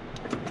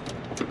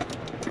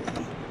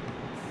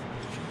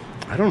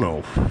 I don't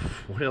know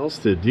what else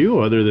to do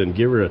other than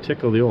give her a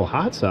tickle of the old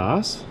hot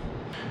sauce.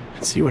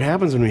 Let's see what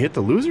happens when we hit the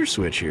loser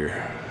switch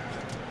here.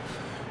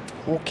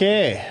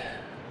 Okay.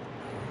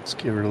 Let's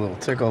give her a little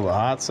tickle of the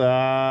hot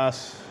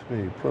sauce.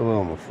 Maybe put a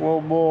little in the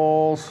float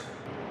bowls.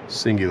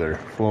 Singular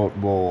float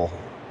bowl.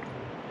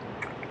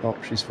 Oh,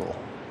 she's full.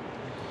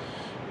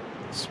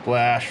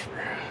 Splash.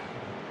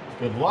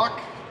 Good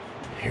luck.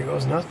 Here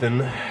goes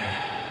nothing.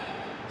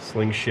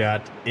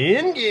 Slingshot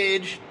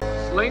engaged.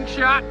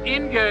 Slingshot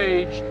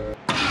engaged.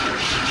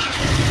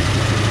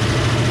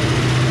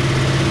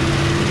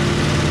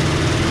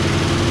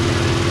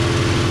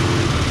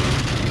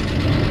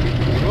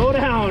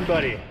 down,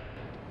 buddy.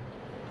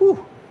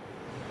 Whew.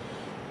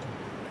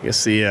 I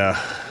guess the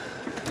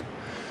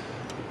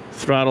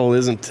throttle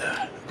isn't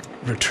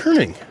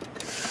returning.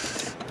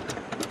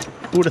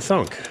 Who would have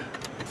thunk?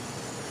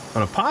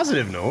 On a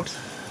positive note,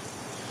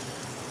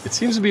 it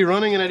seems to be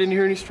running and I didn't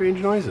hear any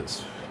strange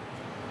noises.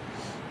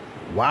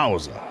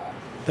 Wowza.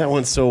 That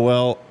went so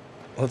well.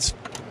 Let's...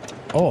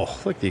 Oh,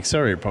 look, the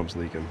accelerator pump's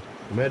leaking.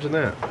 Imagine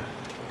that.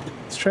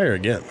 Let's try her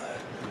again.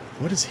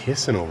 What is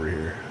hissing over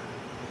here?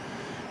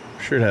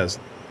 I'm sure it has...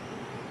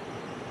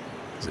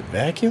 Is it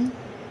vacuum?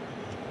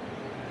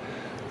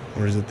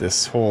 Or is it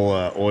this whole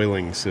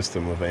oiling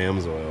system of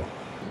AMSOIL?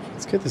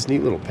 Let's get this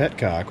neat little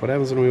petcock. What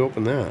happens when we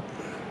open that?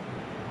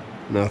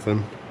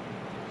 Nothing.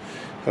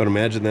 I would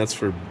imagine that's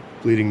for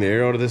bleeding the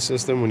air out of this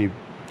system when you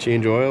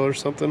change oil or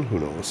something. Who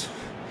knows?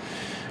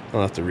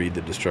 I'll have to read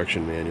the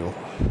destruction manual.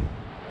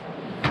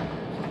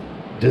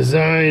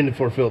 Designed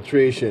for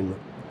filtration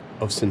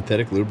of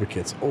synthetic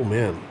lubricants. Oh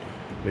man,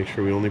 make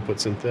sure we only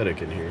put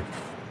synthetic in here.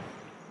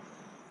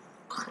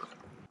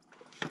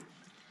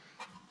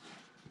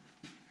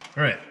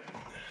 All right,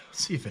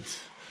 let's see if it's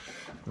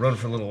run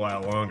for a little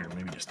while longer,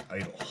 maybe just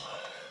idle.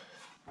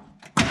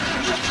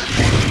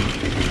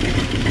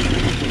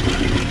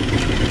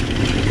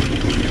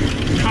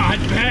 Not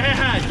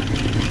bad!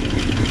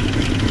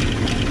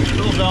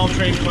 Little valve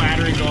train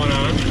clattering going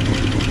on.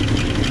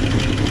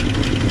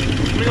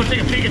 I'm gonna go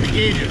take a peek at the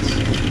gauges.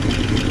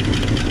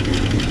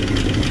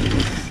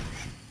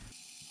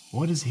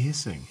 What is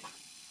hissing?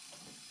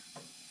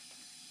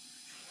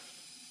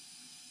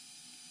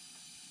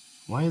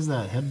 Why is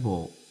that head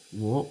bolt?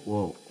 Whoa,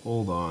 whoa,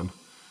 hold on.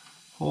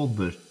 Hold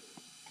the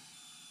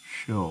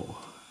show.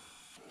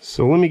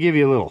 So let me give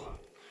you a little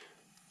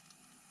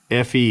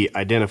FE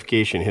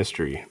identification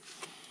history.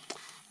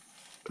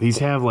 These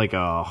have like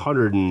a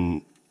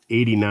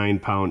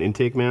 189-pound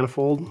intake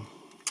manifold.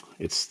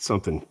 It's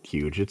something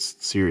huge. It's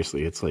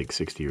seriously, it's like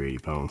 60 or 80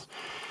 pounds.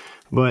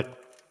 But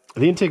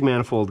the intake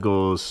manifold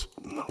goes,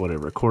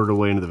 whatever, a quarter of the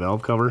way into the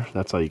valve cover.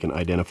 That's how you can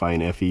identify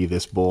an FE.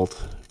 This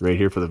bolt right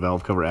here for the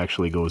valve cover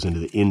actually goes into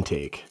the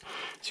intake.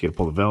 So you gotta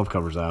pull the valve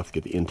covers off to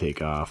get the intake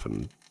off,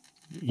 and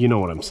you know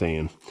what I'm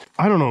saying.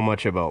 I don't know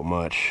much about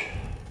much.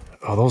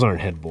 Oh, those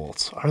aren't head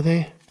bolts, are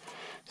they?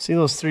 See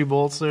those 3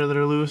 bolts there that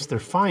are loose? They're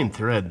fine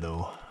thread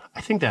though.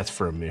 I think that's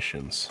for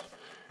emissions.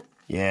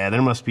 Yeah,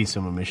 there must be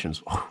some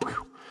emissions.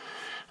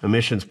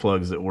 Emissions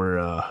plugs that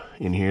were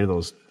in here,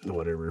 those,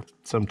 whatever,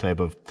 some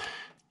type of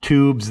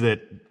tubes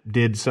that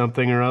did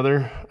something or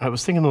other. I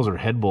was thinking those were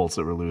head bolts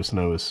that were loose, and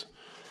I was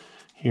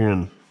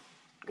hearing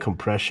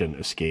compression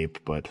escape,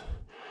 but,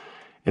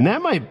 and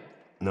that might,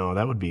 no,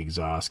 that would be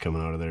exhaust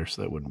coming out of there,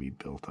 so that wouldn't be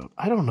built up.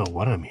 I don't know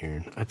what I'm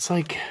hearing. It's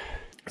like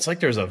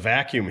there's a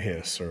vacuum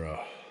hiss or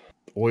a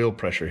oil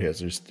pressure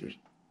hiss. There's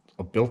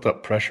a built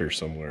up pressure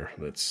somewhere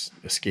that's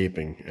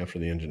escaping after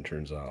the engine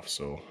turns off.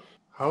 So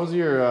how's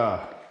your,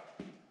 I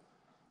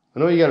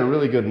know you got a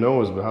really good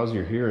nose, but how's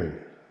your hearing?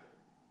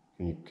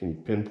 Can you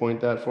pinpoint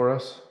that for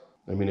us?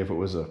 I mean, if it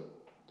was a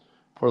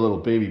poor little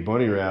baby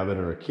bunny rabbit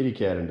or a kitty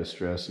cat in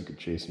distress, you could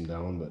chase him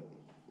down, but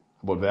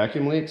how about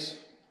vacuum leaks?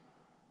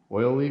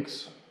 Oil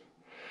leaks?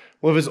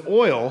 Well, if it's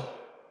oil,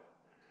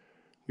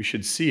 we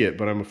should see it,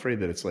 but I'm afraid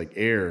that it's like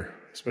air,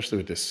 especially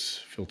with this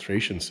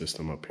filtration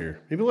system up here.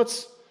 Maybe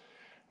let's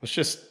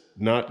just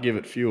not give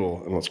it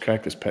fuel, and let's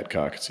crack this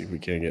petcock and see if we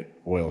can't get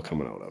oil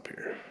coming out up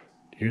here.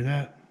 Do you hear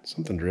that?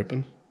 Something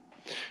dripping?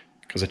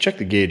 Because I checked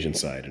the gauge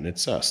inside, and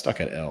it's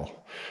stuck at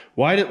L.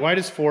 Why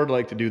does Ford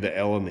like to do the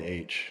L and the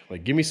H?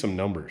 Like, give me some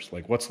numbers.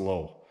 Like, what's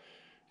low?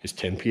 Is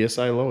 10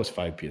 PSI low? Is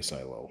 5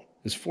 PSI low?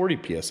 Is 40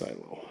 PSI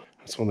low?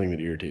 That's one thing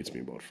that irritates me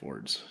about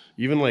Fords.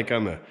 Even like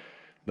on the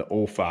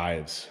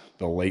 05s,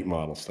 the late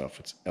model stuff,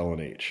 it's L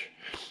and H.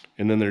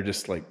 And then they're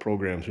just like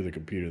programmed through the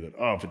computer that,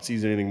 oh, if it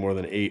sees anything more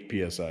than 8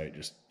 PSI, it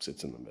just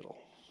sits in the middle.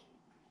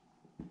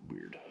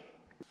 Weird.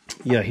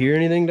 Yeah, hear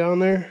anything down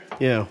there?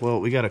 Yeah,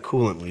 well, we got a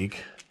coolant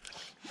leak.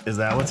 Is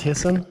that what's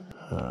hissing?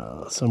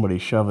 Somebody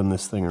shoving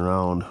this thing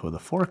around with a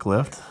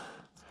forklift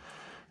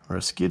or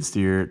a skid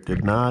steer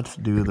did not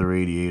do the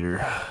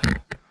radiator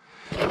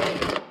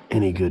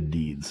any good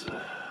deeds.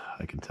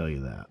 I can tell you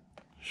that.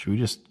 Should we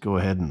just go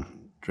ahead and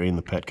drain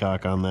the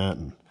petcock on that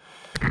and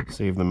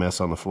save the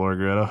mess on the floor,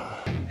 Greta?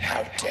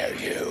 How dare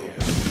you?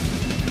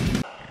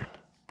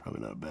 Probably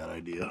not a bad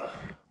idea.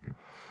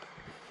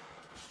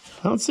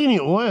 I don't see any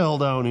oil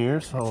down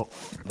here, so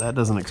that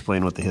doesn't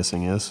explain what the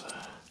hissing is.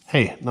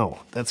 Hey, no,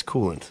 that's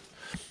coolant.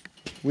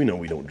 We know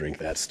we don't drink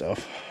that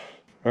stuff.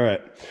 All right,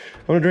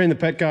 I'm gonna drain the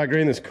petcock,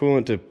 drain this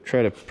coolant to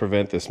try to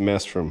prevent this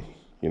mess from,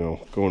 you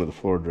know, going to the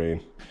floor drain.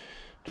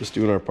 Just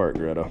doing our part,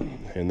 Greta.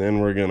 And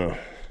then we're gonna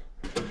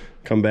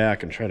come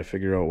back and try to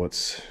figure out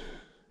what's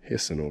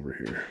hissing over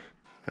here.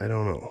 I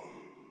don't know.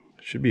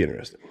 Should be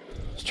interesting.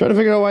 Let's try to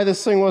figure out why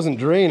this thing wasn't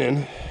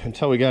draining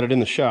until we got it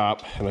in the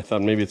shop. And I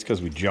thought maybe it's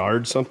because we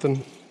jarred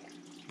something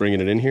bringing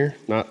it in here.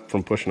 Not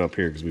from pushing up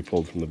here because we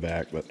pulled from the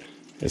back, but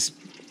it's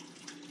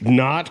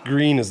not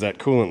green as that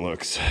coolant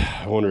looks.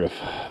 I wonder if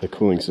the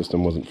cooling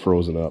system wasn't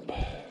frozen up,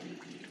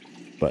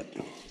 but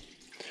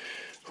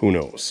who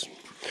knows?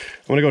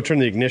 I'm gonna go turn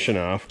the ignition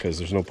off because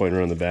there's no point in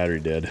running the battery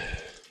dead.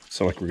 It's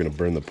not like we're gonna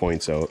burn the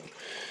points out.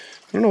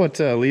 I don't know what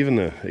leaving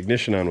the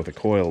ignition on with a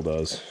coil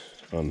does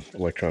on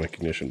electronic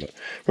ignition, but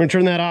we're gonna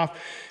turn that off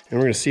and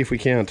we're gonna see if we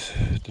can't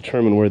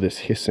determine where this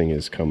hissing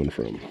is coming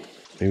from.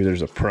 Maybe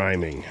there's a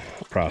priming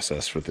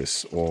process with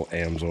this oil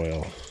AMS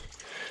oil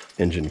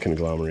engine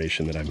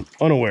conglomeration that I'm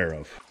unaware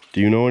of.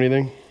 Do you know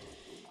anything?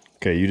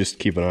 Okay, you just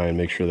keep an eye and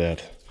make sure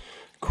that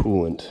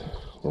coolant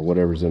or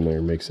whatever's in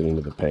there makes it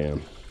into the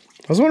pan.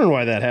 I was wondering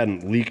why that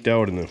hadn't leaked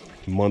out in the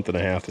month and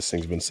a half this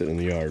thing's been sitting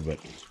in the yard, but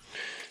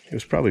it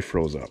was probably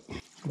froze up.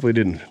 Hopefully it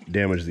didn't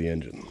damage the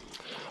engine.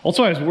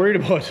 Also, I was worried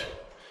about,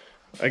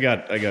 I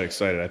got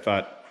excited. I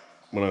thought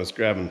when I was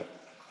grabbing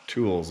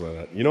tools,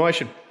 you know, I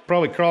should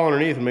probably crawl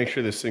underneath and make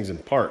sure this thing's in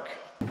park.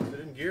 Is it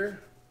in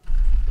gear?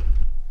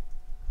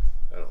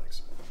 I don't think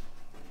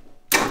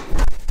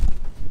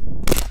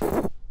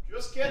so.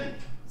 Just kidding,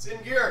 it's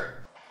in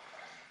gear.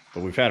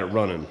 But we've had it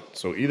running,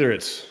 so either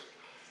it's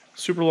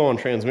super low on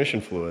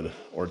transmission fluid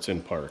or it's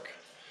in park.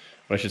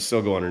 But I should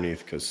still go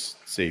underneath because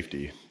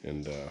safety,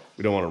 and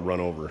we don't want to run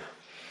over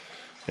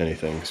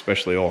anything,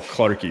 especially all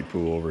Clarky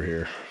poo over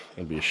here.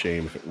 That'd be a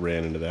shame if it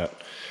ran into that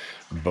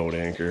boat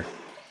anchor.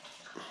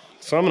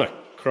 So I'm gonna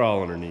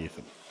crawl underneath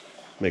and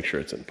make sure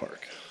it's in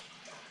park.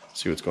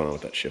 See what's going on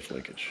with that shift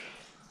linkage.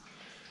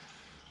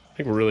 I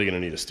think we're really gonna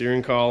need a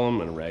steering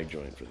column and a rag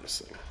joint for this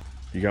thing.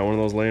 You got one of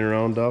those laying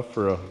around, Duff,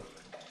 for a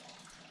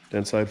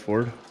Denside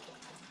Ford?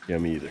 Yeah,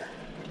 me either.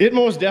 It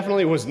most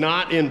definitely was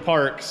not in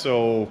park,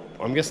 so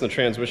I'm guessing the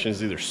transmission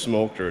is either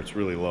smoked or it's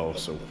really low.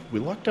 So we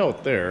lucked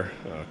out there.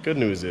 Good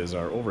news is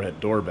our overhead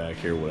door back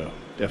here would have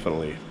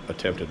definitely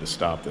attempted to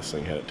stop this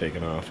thing had it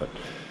taken off at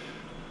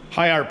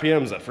high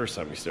RPMs that first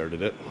time we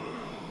started it.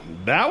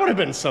 That would have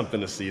been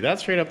something to see.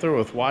 That's straight up there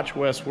with Watch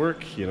West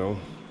work, you know,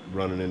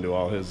 running into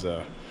all his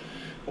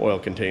oil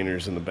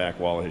containers in the back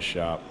wall of his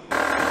shop.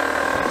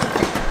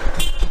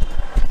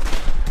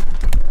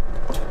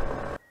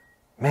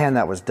 Man,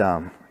 that was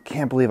dumb.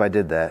 Can't believe I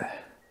did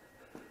that.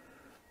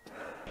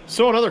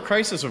 So another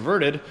crisis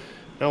averted.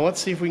 Now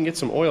let's see if we can get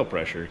some oil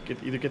pressure.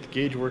 Either get the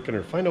gauge working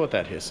or find out what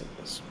that hissing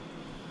is.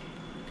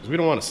 Because we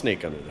don't want a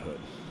snake under the hood.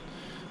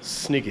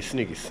 Sneaky,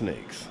 sneaky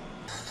snakes.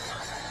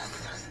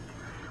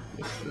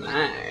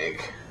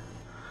 Snake?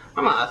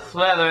 I'm a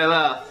slithery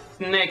little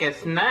sneaky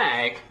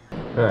snake.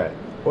 Alright,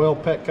 oil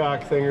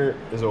petcock thinger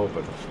is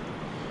open.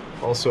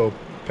 Also,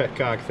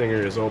 petcock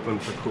thinger is open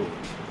for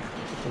coolant.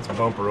 Let's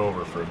bump her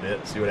over for a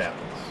bit, see what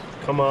happens.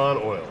 Come on,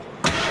 oil.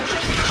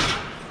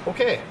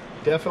 Okay,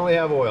 definitely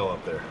have oil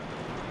up there.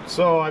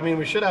 So, I mean,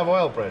 we should have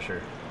oil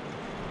pressure.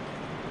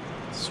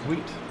 Sweet.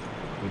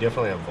 We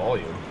definitely have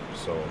volume,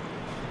 so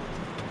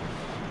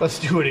let's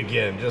do it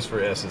again, just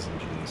for S's and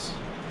G's.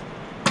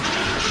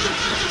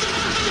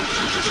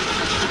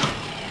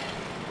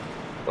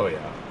 Oh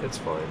yeah, it's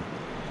fine.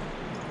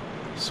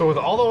 So with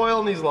all the oil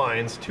in these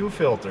lines, 2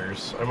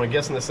 filters, I'm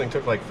guessing this thing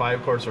took like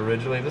 5 quarts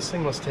originally. This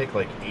thing must take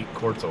like 8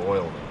 quarts of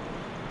oil now.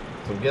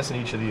 So I'm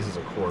guessing each of these is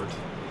a quart.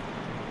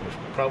 There's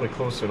probably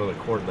close to another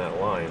quart in that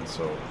line,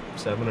 so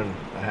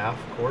 7.5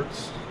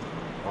 quarts,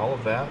 all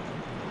of that.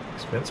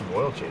 Expensive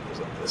oil changes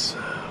on this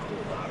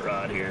hot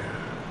rod here.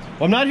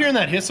 Well, I'm not hearing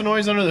that hissing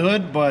noise under the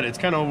hood, but it's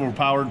kind of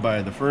overpowered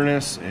by the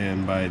furnace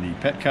and by the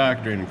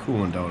petcock draining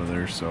coolant out of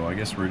there, so I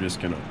guess we're just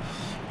gonna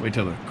wait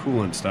till the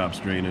coolant stops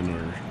draining,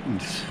 or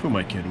who am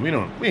I kidding? We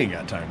ain't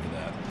got time for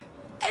that.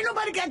 Ain't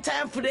nobody got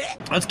time for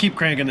that. Let's keep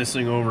cranking this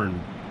thing over and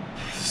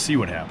see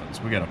what happens.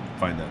 We gotta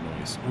find that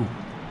noise. Ooh,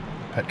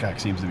 petcock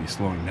seems to be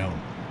slowing down.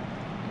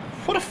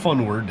 What a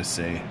fun word to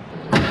say.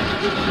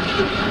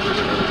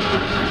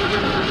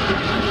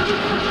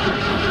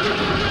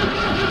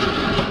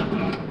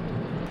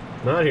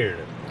 Not hearing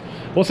it.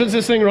 Well, since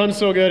this thing runs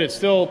so good, it's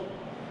still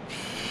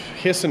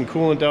hissing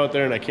coolant out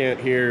there and I can't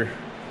hear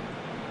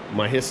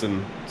my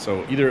hissing.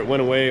 So either it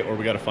went away or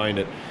we got to find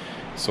it.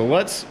 So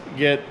let's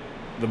get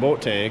the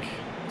boat tank,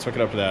 let's hook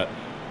it up to that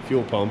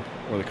fuel pump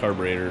or the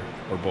carburetor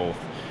or both,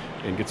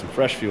 and get some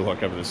fresh fuel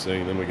hooked up to this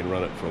thing, and then we can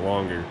run it for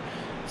longer,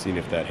 seeing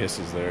if that hiss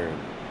is there. And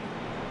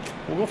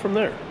we'll go from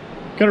there.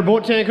 Got our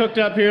boat tank hooked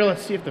up here.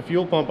 Let's see if the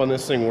fuel pump on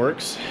this thing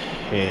works.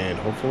 And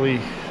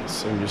hopefully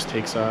this thing just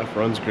takes off,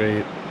 runs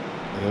great.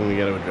 And then we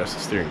got to address the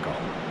steering column.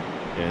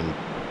 And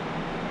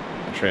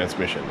the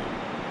transmission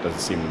doesn't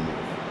seem to move.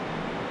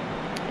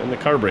 And the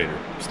carburetor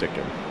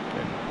sticking.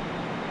 And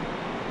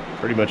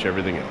pretty much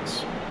everything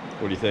else.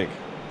 What do you think?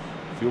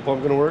 Fuel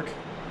pump gonna work?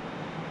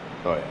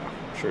 Oh yeah,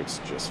 I'm sure it's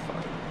just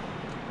fine.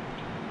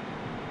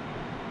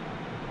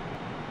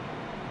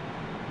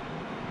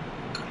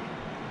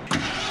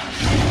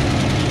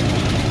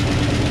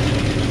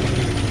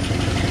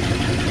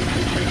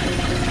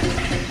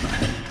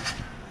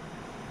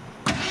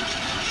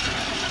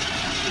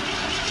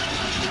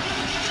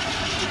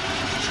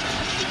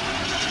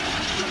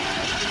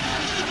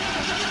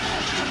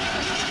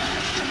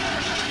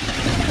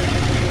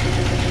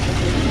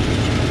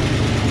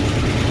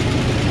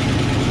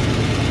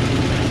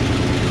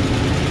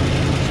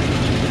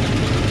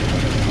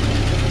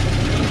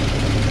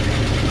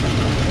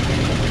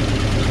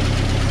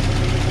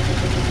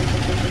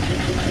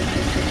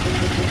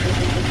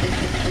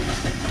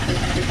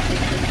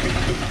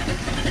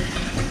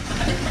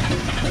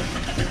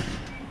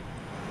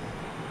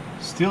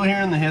 Still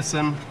hearing the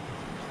hissing.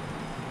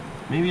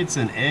 Maybe it's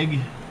an egg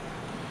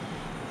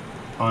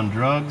on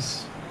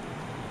drugs.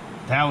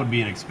 That would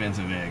be an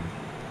expensive egg.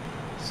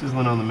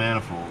 Sizzling on the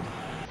manifold.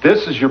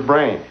 This is your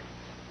brain.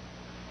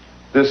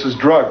 This is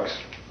drugs.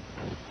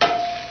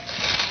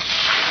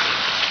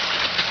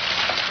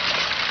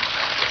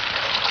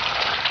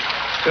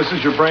 This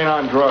is your brain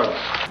on drugs.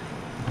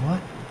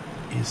 What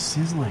is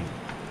sizzling?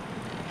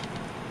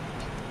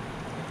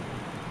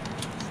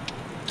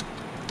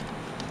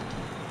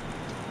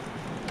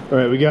 All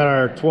right, we got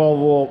our 12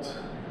 volt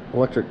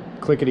electric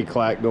clickety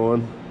clack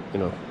going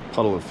in a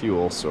puddle of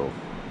fuel, so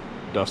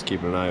Duff's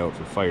keeping an eye out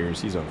for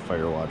fires. He's on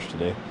fire watch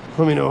today.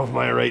 Let me know if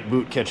my right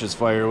boot catches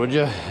fire, would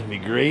you? That'd be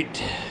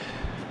great.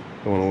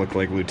 I want to look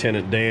like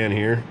Lieutenant Dan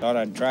here. Thought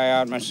I'd try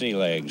out my sea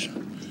legs.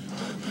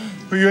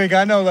 Well, you ain't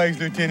got no legs,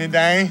 Lieutenant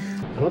Dan.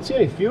 I don't see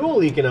any fuel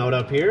leaking out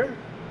up here,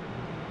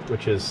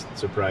 which is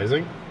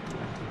surprising.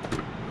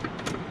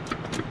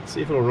 Let's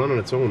see if it'll run on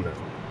its own now.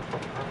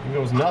 Here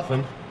goes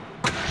nothing.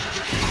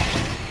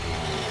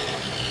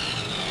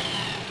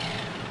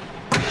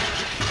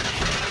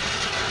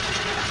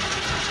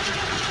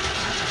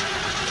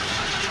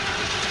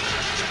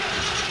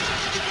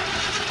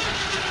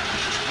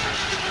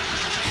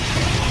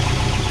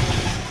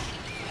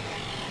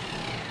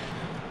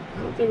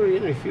 I don't think we're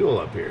getting any fuel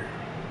up here.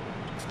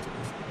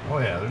 Oh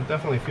yeah, there's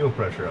definitely fuel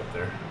pressure up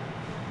there.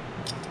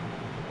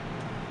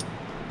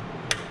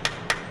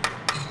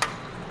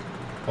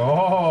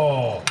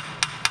 Oh,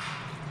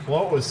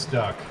 float was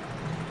stuck.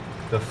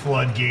 The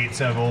floodgates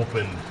have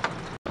opened.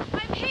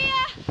 I'm here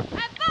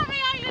at Barry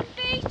Island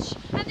Beach,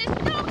 and there's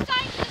no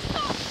signs of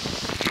stop.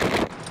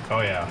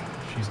 Oh yeah,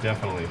 she's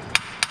definitely.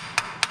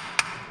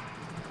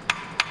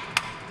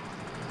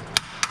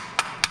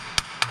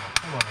 Oh,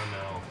 come on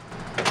now.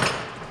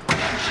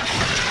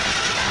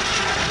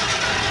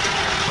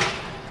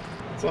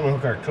 Let's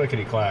unhook our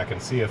clickety clack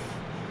and see if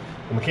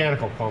the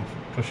mechanical pump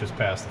pushes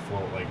past the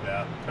float like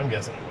that. I'm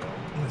guessing it will.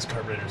 This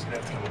carburetor's gonna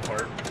have to come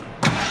apart.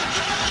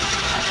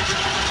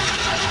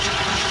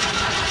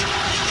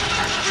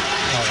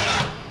 Oh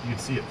yeah, you can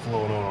see it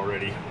flowing on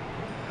already.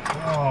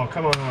 Oh,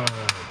 come on.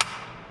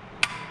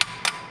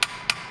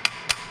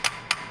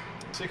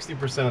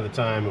 60% of the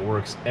time it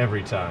works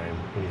every time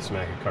when you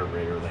smack a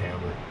carburetor with a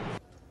hammer.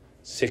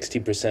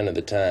 60% of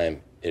the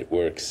time, it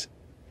works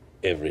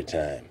every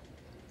time.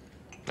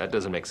 That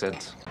doesn't make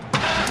sense.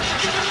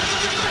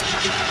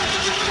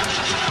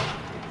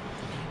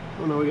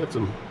 Oh no, we got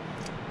some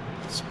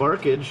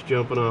sparkage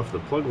jumping off the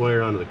plug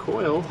wire onto the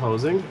coil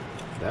housing.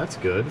 That's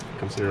good,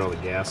 considering all the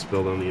gas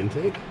spilled on the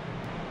intake.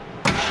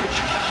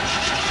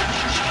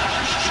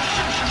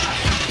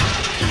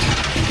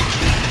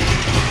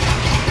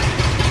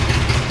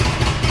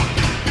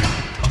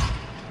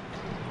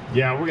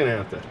 Yeah, we're gonna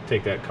have to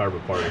take that carb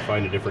apart and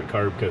find a different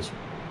carb, because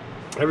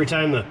every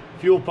time the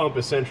fuel pump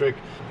eccentric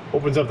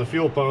opens up the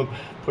fuel pump,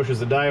 pushes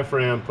the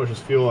diaphragm, pushes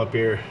fuel up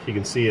here, you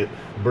can see it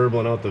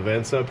burbling out the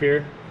vents up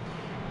here.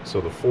 So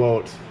the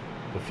float,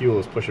 the fuel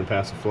is pushing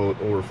past the float,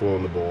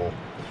 overflowing the bowl.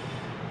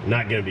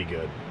 Not gonna be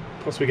good.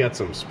 Plus we got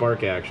some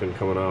spark action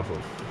coming off of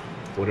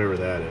whatever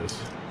that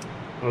is.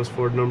 How does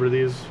Ford number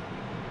these?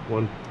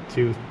 1,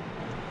 2,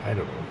 I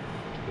don't know.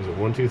 Is it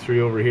 1, 2,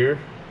 3 over here?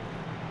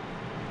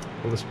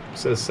 Well, this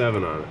says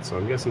 7 on it, so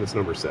I'm guessing it's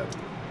number 7.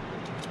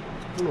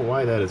 I don't know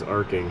why that is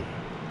arcing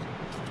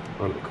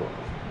onto the coil.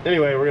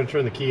 Anyway, we're gonna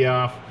turn the key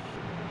off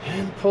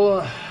and pull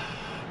a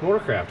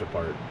motorcraft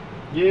apart.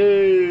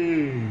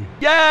 Yay!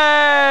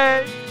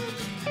 Yay!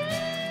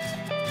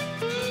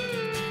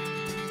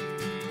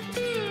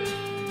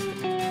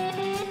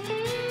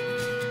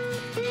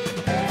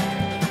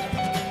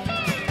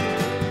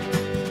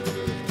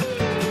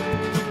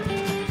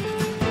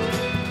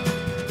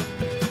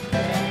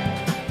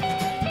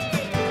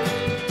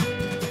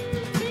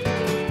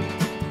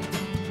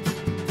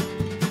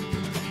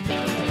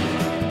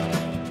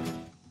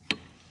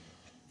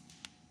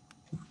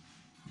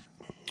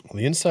 Well,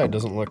 the inside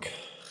doesn't look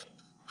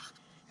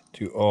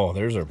too... Oh,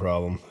 there's our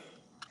problem.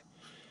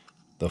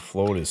 The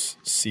float is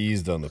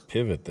seized on the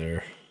pivot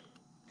there.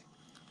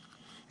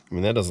 I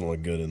mean, that doesn't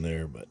look good in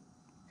there, but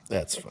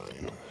that's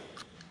fine.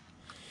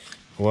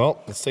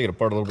 Well, let's take it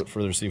apart a little bit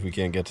further, see if we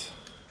can't get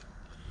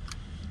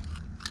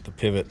the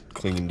pivot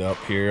cleaned up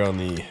here on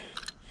the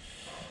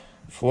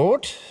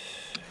float.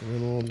 And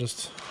then we'll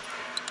just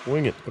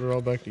wing it, put it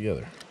all back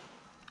together.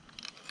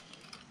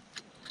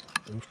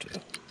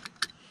 Oofta.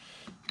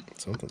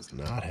 Something's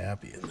not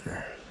happy in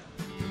there.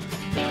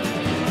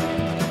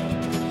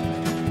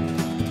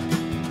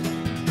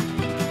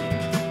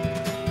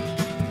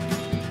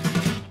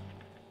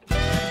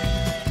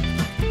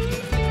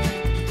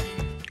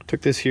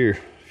 Took this here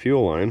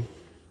fuel line,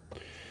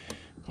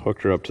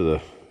 hooked her up to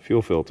the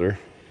fuel filter,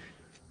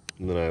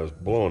 and then I was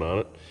blowing on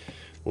it,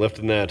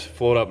 lifting that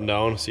float up and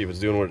down, see if it's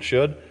doing what it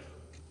should.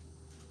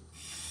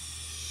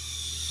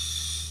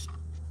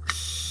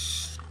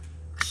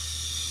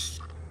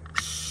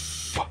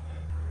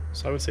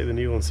 So I would say the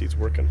needle and seat's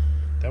working.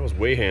 That was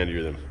way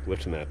handier than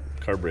lifting that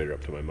carburetor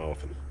up to my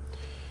mouth. And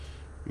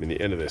I mean,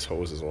 the end of this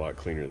hose is a lot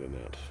cleaner than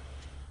that.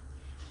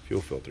 fuel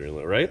filter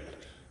inlet, right?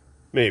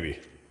 Maybe.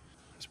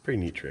 That's a pretty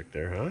neat trick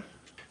there, huh?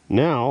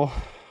 Now,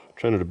 I'm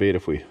trying to debate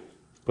if we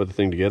put the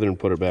thing together and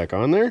put it back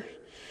on there,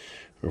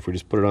 or if we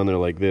just put it on there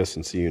like this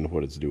and see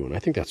what it's doing. I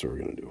think that's what we're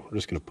gonna do. We're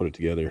just gonna put it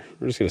together.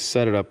 We're just gonna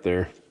set it up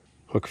there,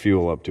 hook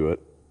fuel up to it,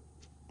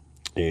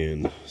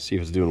 and see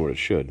if it's doing what it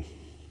should.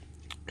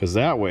 Because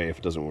that way, if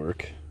it doesn't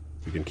work,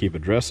 we can keep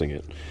addressing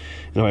it.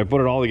 And if I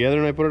put it all together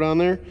and I put it on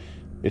there,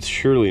 it's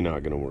surely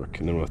not gonna work,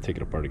 and then we'll have to take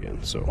it apart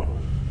again. So,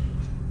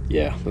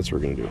 yeah, that's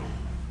what we're gonna do.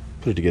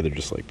 Put it together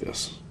just like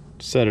this.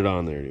 Set it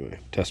on there anyway,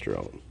 test her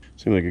out.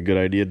 Seems like a good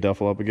idea,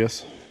 duffel up, I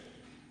guess.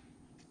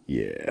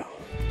 Yeah.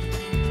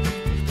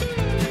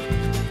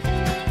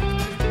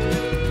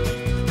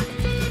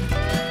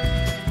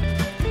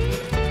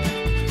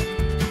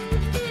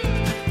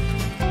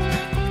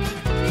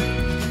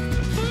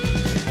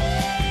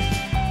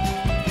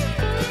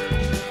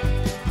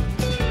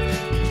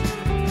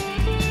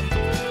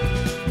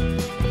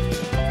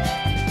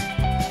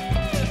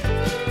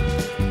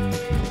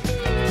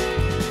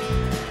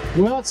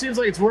 Well, it seems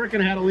like it's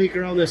working. I had a leak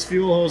around this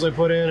fuel hose I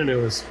put in, and it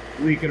was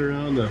leaking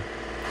around the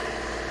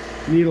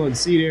needle and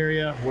seat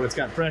area when it's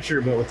got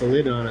pressure, but with the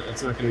lid on it,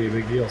 that's not going to be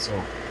a big deal. So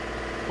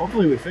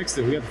hopefully we fixed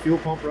it. We got the fuel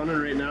pump running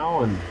right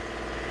now, and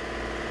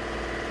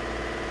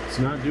it's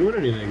not doing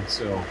anything.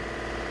 So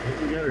I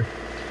think we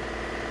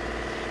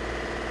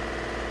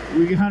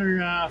got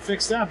her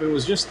fixed up. It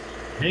was just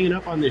hanging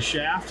up on this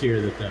shaft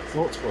here that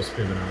float's supposed to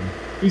pivot on.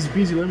 Easy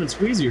peasy lemon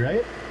squeezy,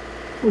 right?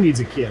 Who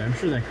needs a kit? I'm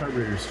sure that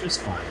carburetor's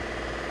just fine.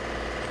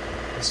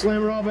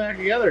 Slam it all back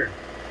together.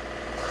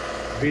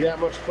 Be that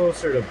much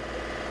closer to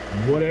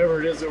whatever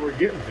it is that we're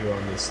getting to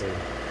on this thing.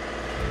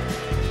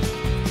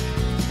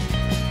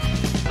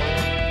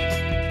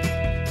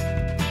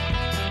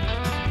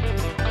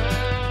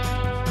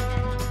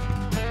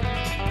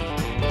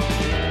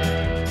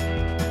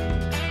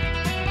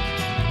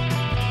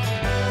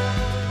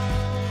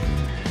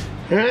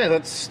 All right,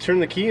 let's turn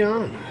the key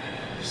on.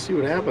 See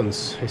what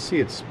happens. I see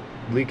it's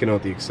leaking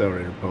out the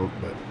accelerator pump,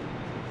 but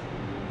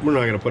we're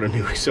not going to put a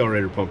new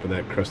accelerator pump in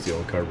that crusty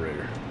old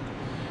carburetor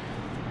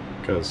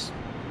because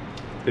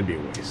it'd be a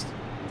waste.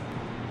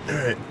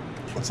 Alright,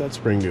 what's that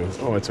spring do?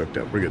 Oh, it's hooked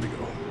up. We're good to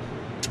go.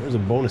 There's a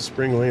bonus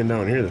spring laying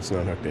down here that's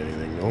not hooked to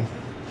anything, no?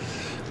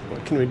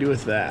 What can we do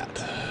with that?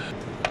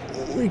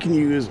 We can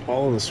use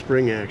all of the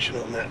spring action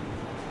on that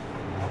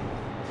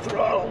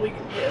throttle we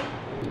can get.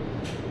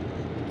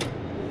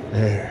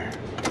 There.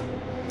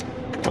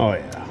 Oh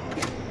yeah.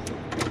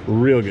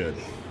 Real good.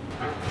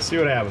 Let's see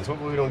what happens.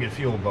 Hopefully we don't get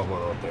fuel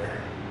bubbling out there.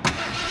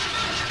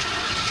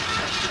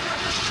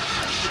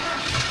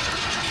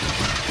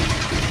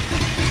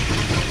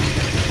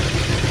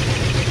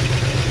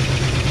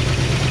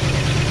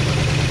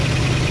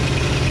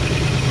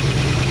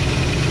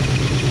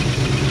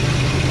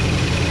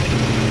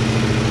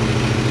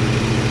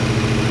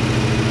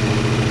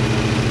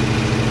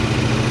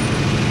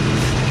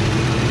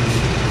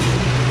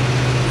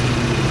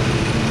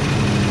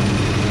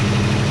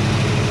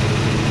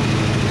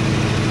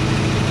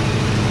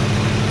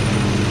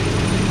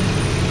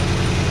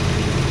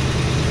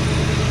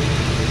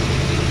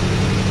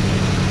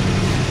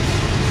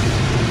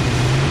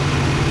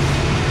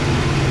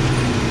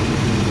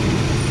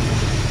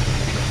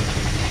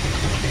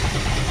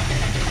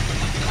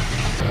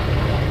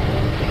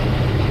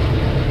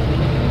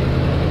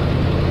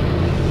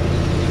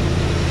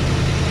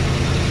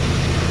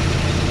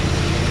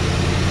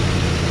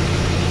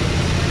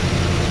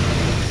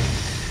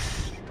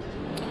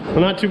 Well,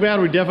 not too bad.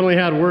 We definitely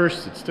had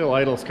worse. It still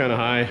idles kind of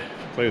high.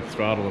 Play with the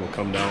throttle, it'll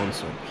come down.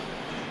 So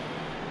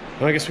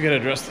well, I guess we got to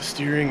address the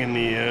steering and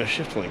the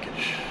shift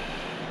linkage.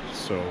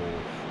 So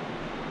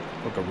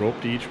hook a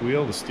rope to each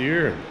wheel to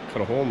steer and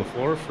cut a hole in the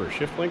floor for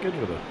shift linkage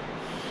with a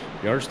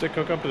yardstick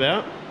hook up to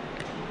that.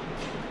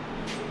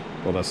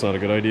 Well, that's not a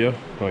good idea.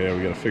 Oh yeah,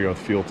 we got to figure out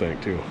the fuel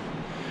tank too.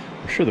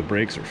 I'm sure the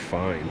brakes are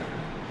fine.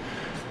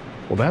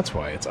 Well, that's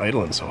why it's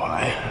idling so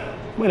high.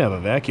 Might have a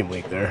vacuum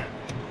leak there.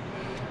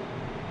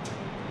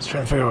 Let's try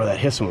and figure out where that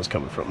hissing was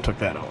coming from. Took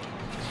that out.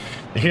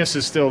 The hiss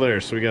is still there,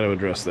 so we got to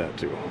address that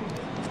too.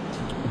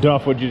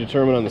 Duff, what'd you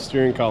determine on the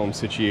steering column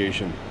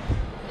situation?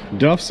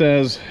 Duff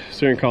says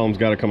steering column's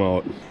got to come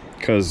out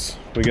because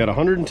we got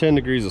 110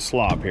 degrees of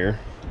slop here,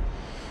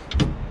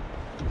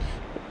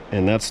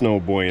 and that's no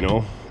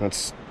bueno.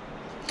 That's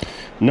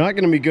not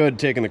going to be good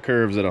taking the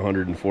curves at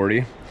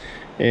 140,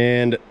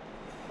 and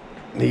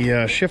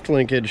the shift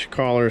linkage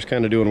collar is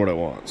kind of doing what it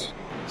wants.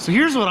 So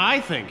here's what I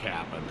think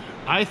happened.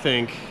 I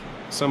think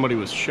somebody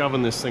was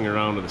shoving this thing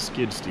around with a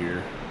skid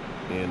steer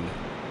and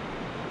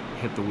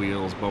hit the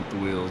wheels, bumped the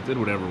wheels, did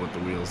whatever with the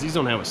wheels. These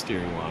don't have a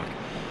steering lock.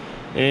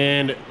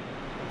 And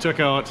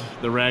took out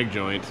the rag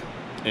joint,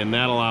 and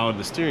that allowed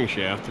the steering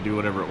shaft to do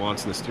whatever it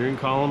wants in the steering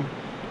column.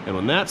 And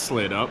when that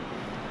slid up,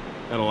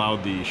 that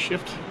allowed the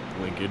shift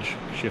linkage,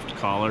 shift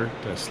collar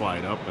to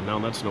slide up, and now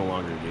that's no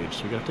longer engaged.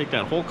 So we gotta take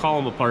that whole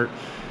column apart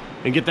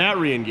and get that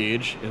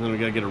re-engaged, and then we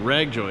gotta get a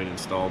rag joint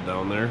installed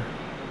down there,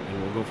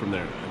 and we'll go from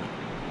there.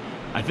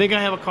 I think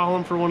I have a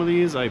column for one of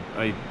these. I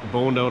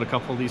boned out a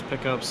couple of these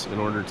pickups in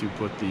order to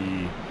put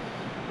the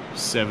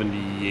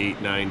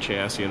 78-9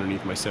 chassis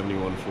underneath my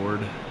 71 Ford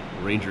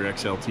Ranger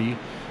XLT.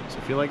 So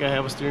I feel like I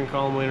have a steering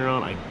column laying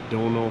around. I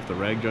don't know if the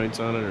rag joint's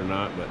on it or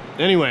not, but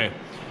anyway,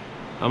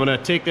 I'm gonna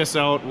take this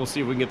out. We'll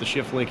see if we can get the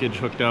shift linkage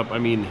hooked up. I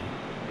mean,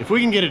 if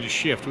we can get it to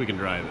shift, we can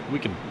drive it. We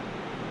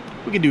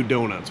can do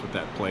donuts with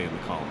that play in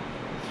the column.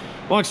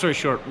 Long story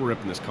short, we're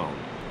ripping this column.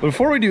 But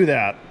before we do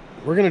that,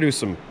 we're gonna do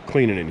some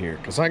cleaning in here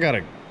because I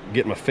gotta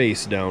get my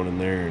face down in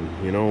there,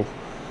 and you know,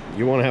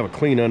 you want to have a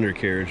clean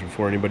undercarriage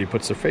before anybody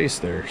puts their face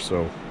there.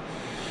 So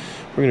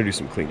we're gonna do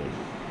some cleaning.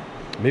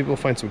 Maybe we'll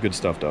find some good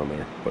stuff down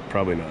there, but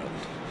probably not.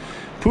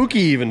 Pookie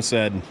even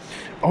said,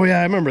 "Oh yeah,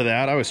 I remember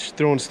that. I was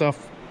throwing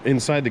stuff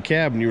inside the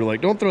cab, and you were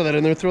like, don't throw that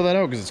in there, throw that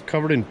out because it's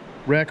covered in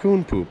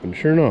raccoon poop." And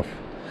sure enough,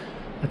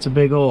 that's a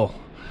big ol'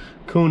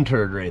 coon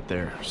turd right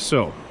there.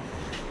 So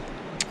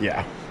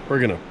yeah, we're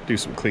gonna do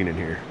some cleaning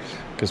here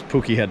because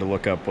Pookie had to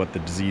look up what the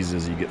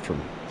diseases you get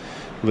from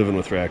living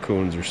with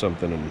raccoons or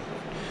something, and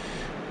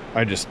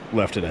I just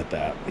left it at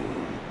that.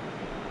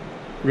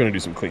 We're gonna do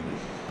some cleaning.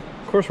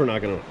 Of course, we're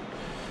not gonna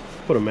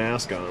put a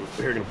mask on.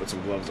 We're gonna put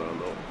some gloves on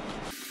though.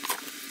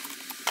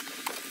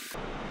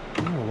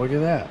 Oh, look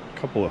at that. A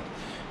couple of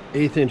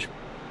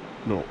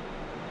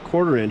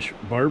quarter-inch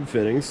barb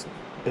fittings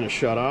and a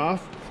shut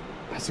off.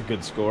 That's a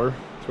good score.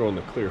 Throwing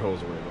the clear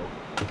hose away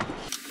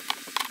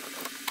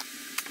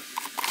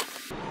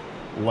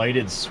though.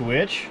 Lighted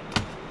switch.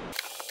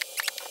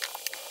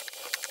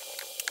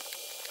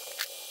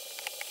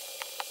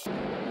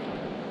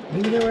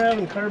 Maybe they were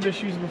having carb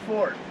issues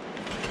before.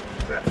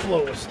 That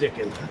flow was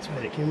sticking. That's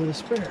why they came with a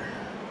spare.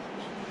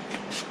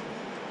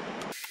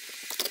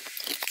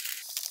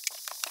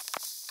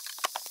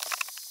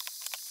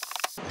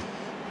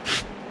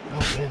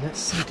 Oh man, that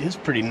seat is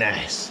pretty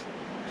nice.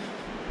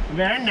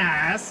 Very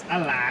nice, I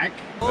like.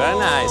 Very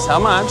nice, how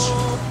much?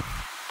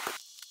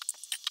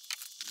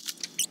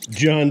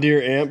 John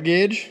Deere amp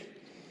gauge.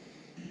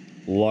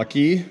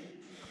 Lucky.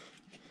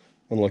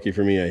 Unlucky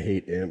for me, I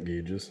hate amp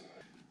gauges.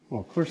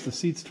 Well, of course the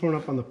seat's torn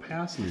up on the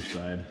passenger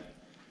side.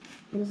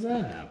 How does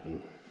that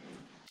happen?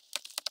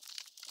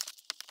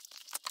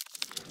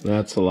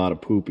 That's a lot of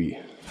poopy.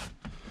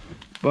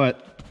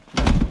 But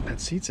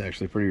that seat's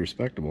actually pretty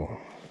respectable.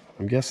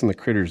 I'm guessing the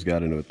critters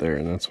got into it there,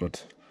 and that's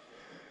what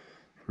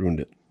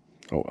ruined it.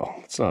 Oh well,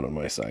 it's not on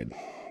my side.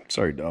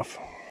 Sorry, Duff.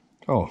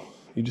 Oh,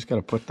 you just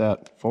gotta put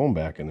that foam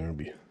back in there. It'll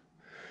be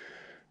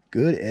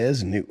good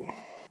as new.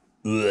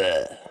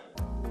 Well,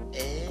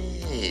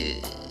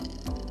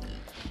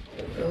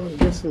 I'm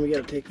guessing we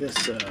gotta take this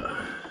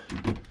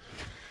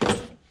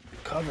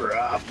cover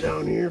off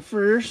down here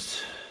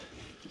first.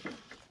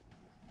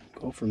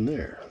 Go from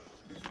there.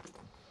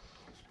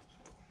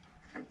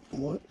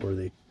 What were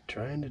they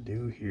trying to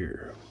do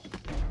here?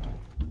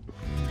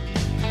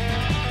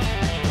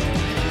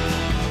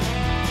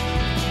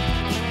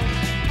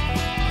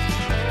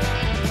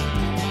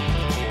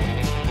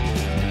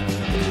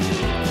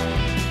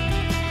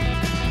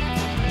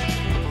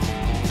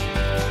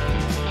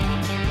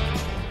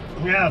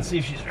 Now let's see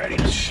if she's ready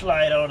to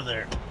slide out of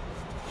there.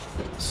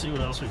 Let's see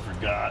what else we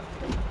forgot.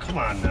 Come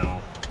on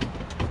now.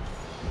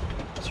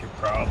 What's your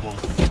problem?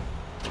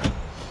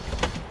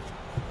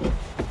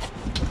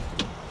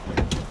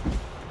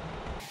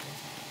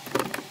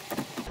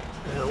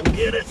 I don't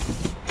get it.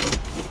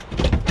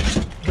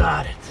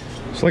 Got it.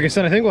 So like I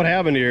said, I think what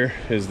happened here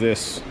is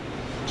this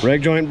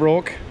rag joint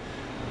broke,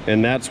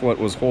 and that's what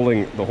was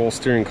holding the whole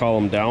steering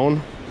column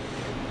down.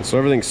 And so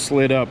everything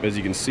slid up, as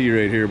you can see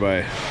right here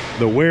by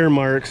the wear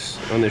marks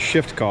on the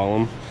shift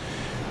column,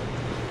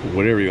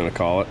 whatever you want to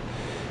call it.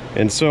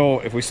 And so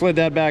if we slid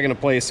that back into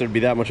place, there'd be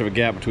that much of a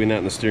gap between that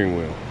and the steering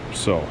wheel.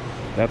 So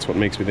that's what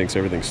makes me think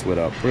everything slid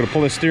up. We're gonna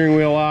pull this steering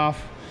wheel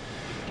off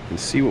and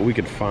see what we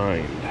could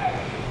find.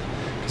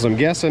 Because I'm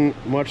guessing,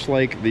 much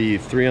like the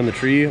 3 on the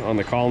tree on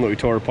the column that we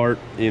tore apart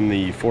in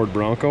the Ford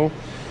Bronco,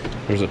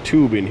 there's a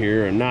tube in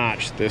here, a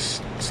notch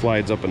this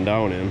slides up and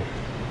down in.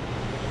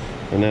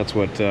 And that's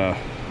what,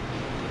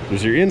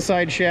 there's your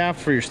inside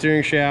shaft for your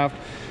steering shaft,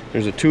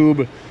 there's a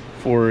tube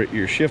for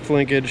your shift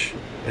linkage,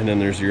 and then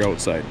there's your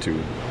outside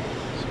tube.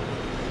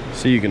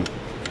 So you can,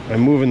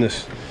 I'm moving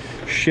this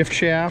shift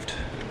shaft,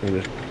 or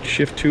the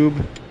shift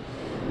tube,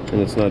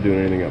 and it's not doing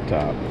anything up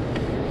top.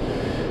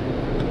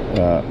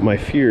 My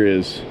fear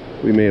is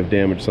we may have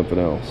damaged something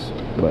else,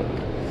 but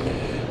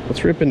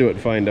let's rip into it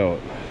and find out.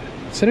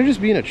 Instead of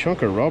just being a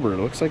chunk of rubber, it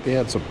looks like they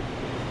had some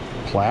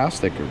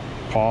plastic or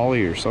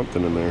poly or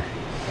something in there.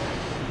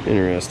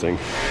 Interesting.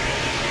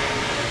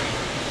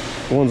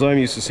 The ones I'm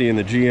used to seeing,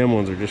 the GM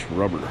ones, are just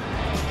rubber.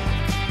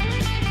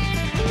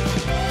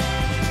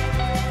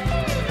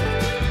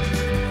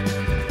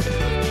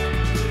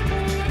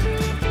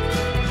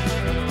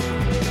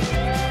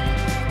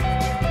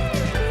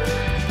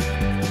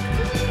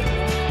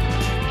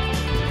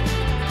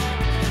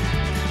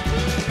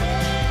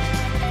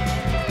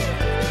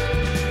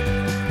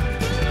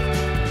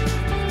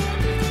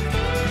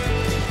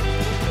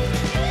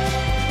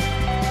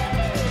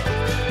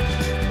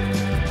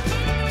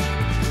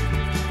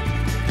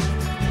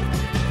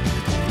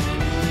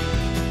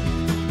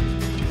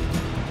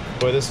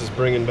 Boy, this is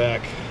bringing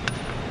back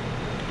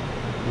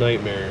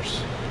nightmares.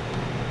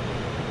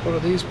 What are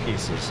these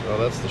pieces? Oh,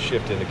 that's the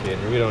shift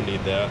indicator. We don't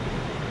need that.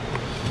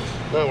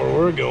 Not where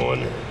we're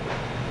going.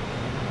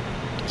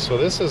 So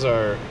this is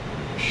our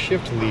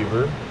shift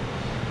lever,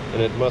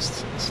 and it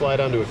must slide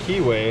onto a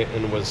keyway,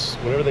 and was,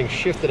 when everything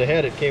shifted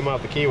ahead, it came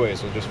off the keyway,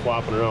 so just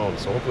flopping around.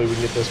 So hopefully we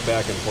can get this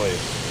back in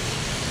place.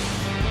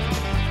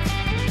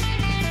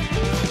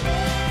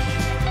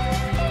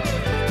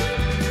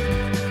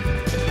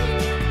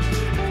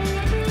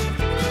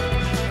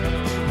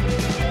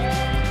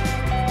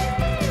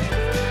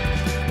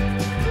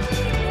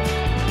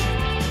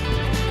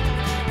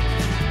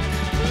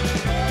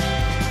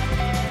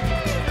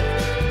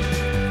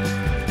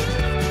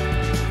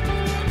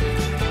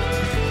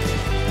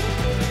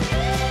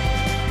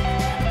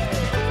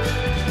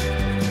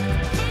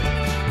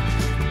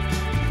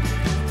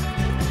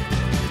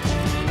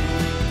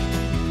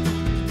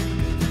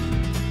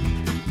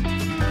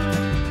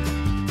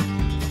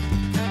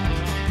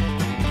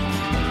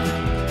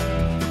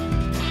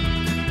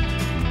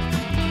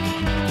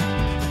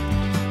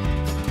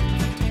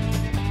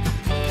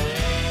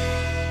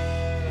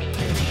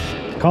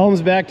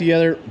 Columns back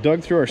together,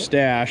 dug through our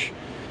stash.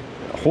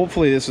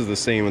 Hopefully this is the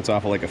same. It's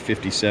off of like a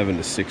 57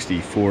 to 60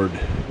 Ford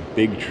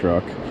big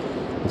truck.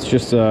 It's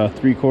just a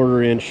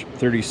 3/4 inch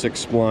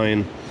 36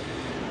 spline.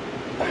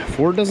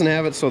 Ford doesn't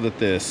have it so that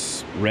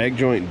this rag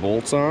joint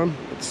bolts on.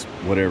 It's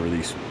whatever,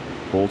 these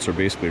bolts are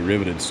basically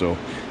riveted. So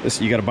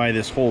this, you got to buy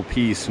this whole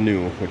piece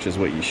new, which is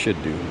what you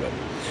should do, but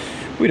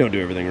we don't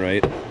do everything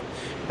right.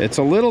 It's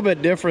a little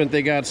bit different.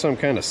 They got some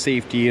kind of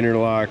safety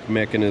interlock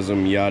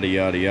mechanism, yada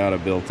yada yada,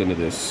 built into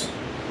this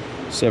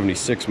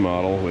 76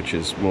 model, which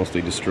is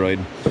mostly destroyed.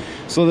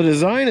 So the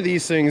design of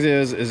these things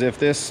is if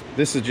this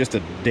is just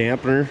a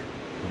dampener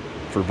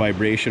for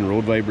vibration,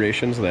 road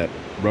vibrations, that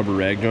rubber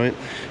rag joint,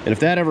 and if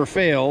that ever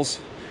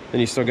fails,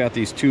 then you still got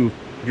these two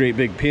great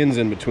big pins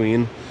in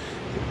between,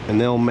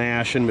 and they'll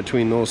mash in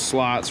between those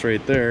slots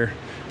right there.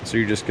 So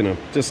you're just gonna,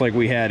 just like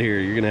we had here,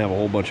 you're gonna have a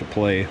whole bunch of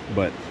play,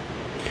 but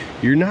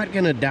you're not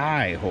gonna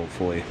die,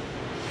 hopefully.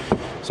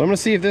 So I'm gonna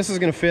see if this is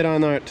gonna fit on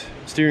that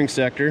steering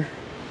sector,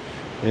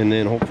 and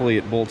then hopefully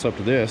it bolts up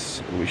to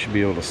this, and we should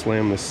be able to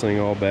slam this thing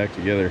all back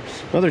together.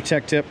 Another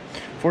tech tip,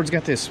 Ford's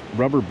got this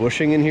rubber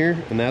bushing in here,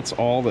 and that's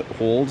all that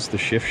holds the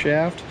shift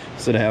shaft,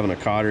 instead of having a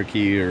cotter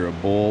key or a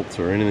bolt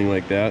or anything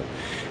like that.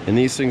 And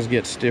these things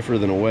get stiffer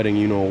than a wedding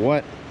you know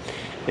what.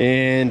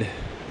 And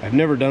I've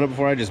never done it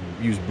before. I just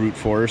used brute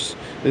force.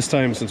 This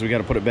time, since we got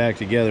to put it back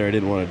together, I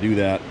didn't want to do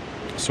that,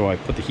 so I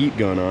put the heat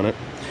gun on it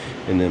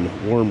and then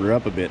warmed her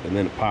up a bit, and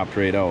then it popped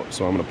right out.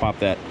 So I'm going to pop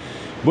that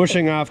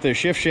bushing off the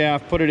shift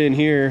shaft, put it in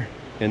here,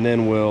 and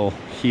then we'll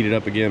heat it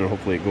up again, and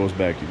hopefully it goes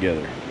back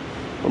together.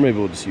 Or maybe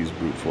we'll just use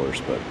brute force,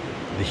 but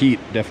the heat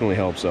definitely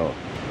helps out.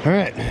 All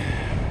right,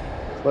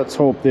 let's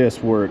hope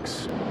this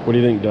works. What do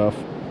you think, Duff?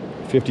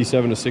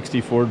 57 to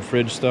 60 Ford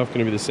fridge stuff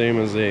gonna be the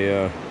same as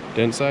a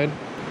dent side?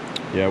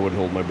 Yeah, I wouldn't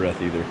hold my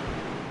breath either.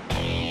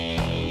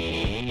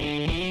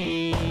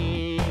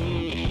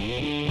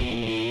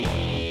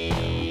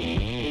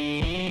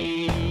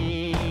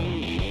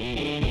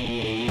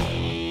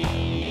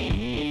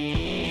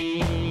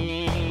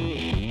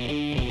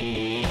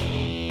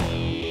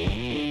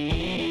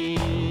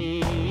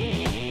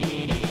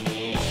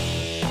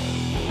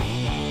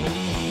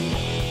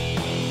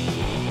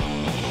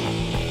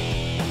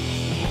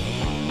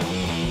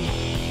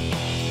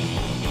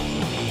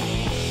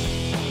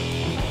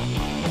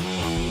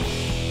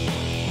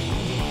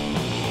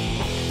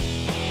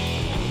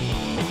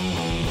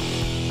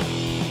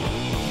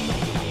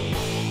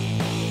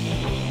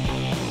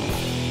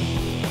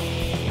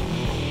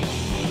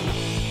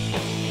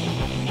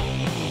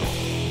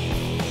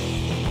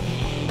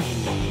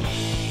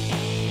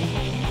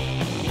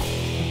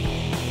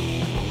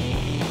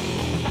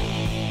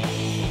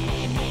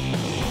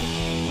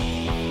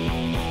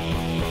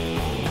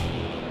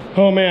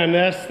 Oh man,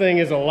 this thing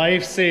is a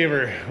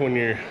lifesaver when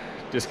you're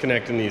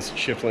disconnecting these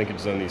shift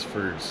linkages on these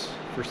Fords.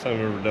 First time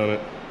I've ever done it.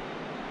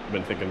 I've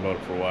been thinking about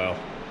it for a while.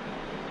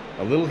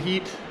 A little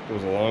heat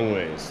goes a long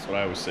ways, that's what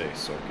I would say.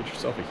 So get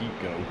yourself a heat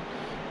gun.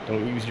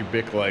 Don't use your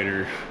Bic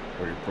lighter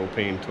or your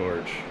propane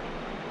torch.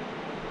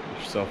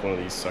 Get yourself one of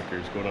these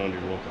suckers. Go down to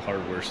your local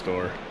hardware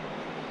store.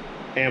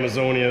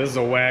 Amazonia, this is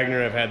a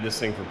Wagner. I've had this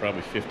thing for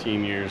probably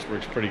 15 years.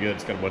 Works pretty good.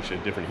 It's got a bunch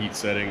of different heat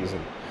settings,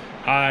 and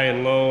high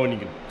and low, and you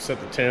can set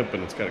the temp,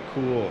 and it's got a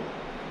cool.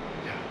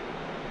 Yeah,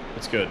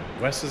 it's good.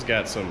 Wes has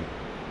got some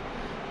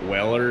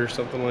Weller or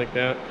something like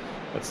that.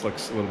 That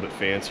looks a little bit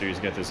fancier. He's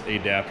got this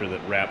adapter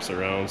that wraps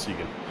around so you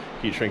can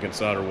heat shrink and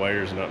solder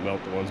wires and not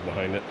melt the ones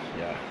behind it.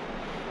 Yeah,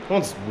 that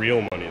one's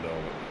real money though.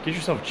 But get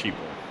yourself a cheap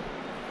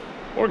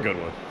one or a good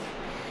one.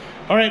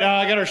 All right,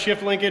 I got our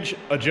shift linkage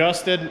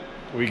adjusted.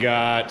 We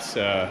got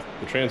the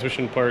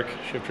transmission park,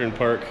 shifter in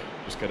park.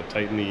 Just got to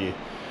tighten the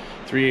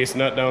 3/8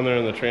 nut down there,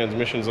 and the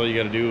transmission's all you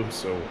got to do.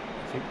 So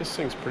I think this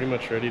thing's pretty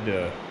much ready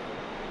to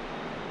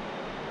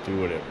do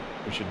whatever.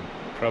 We should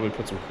probably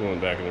put some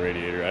coolant back in the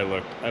radiator. I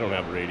looked. I don't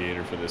have a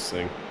radiator for this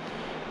thing.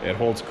 It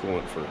holds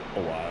coolant for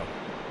a while.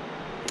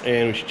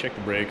 And we should check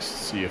the brakes,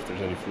 see if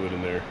there's any fluid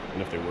in there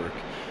and if they work.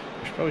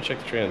 We should probably check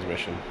the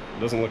transmission. It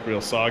doesn't look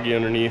real soggy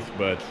underneath,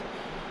 but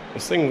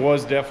this thing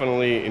was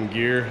definitely in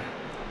gear,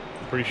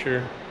 I'm pretty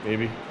sure,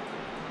 maybe,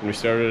 when we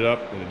started it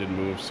up, and it didn't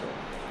move, so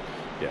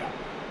yeah.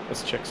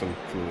 Let's check some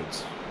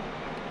fluids.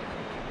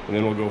 And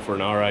then we'll go for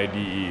an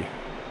RIDE.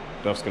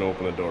 Duff's gonna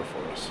open the door for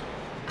us.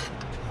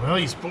 Well,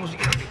 you suppose you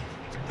got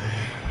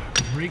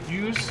brake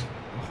juice?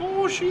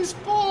 Oh, she's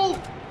full!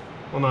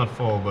 Well, not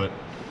full, but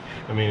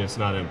I mean, it's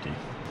not empty.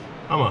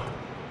 I'm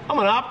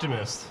an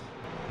optimist.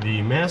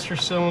 The master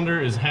cylinder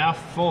is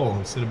half full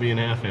instead of being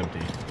half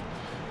empty.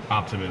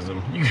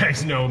 Optimism. You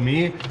guys know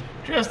me.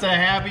 Just a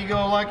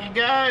happy-go-lucky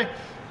guy.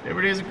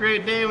 Every day's a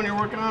great day when you're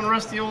working on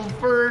rusty old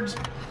Fords.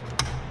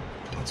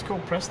 Let's go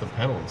press the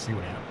pedal and see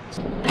what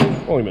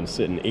happens. Only been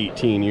sitting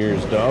 18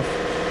 years, Duff.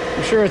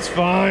 I'm sure it's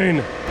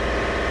fine.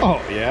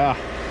 Oh, yeah.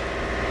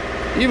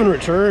 Even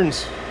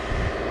returns.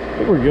 I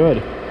think we're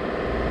good.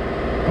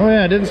 Oh,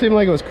 yeah, it didn't seem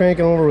like it was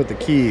cranking over with the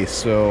key,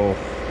 so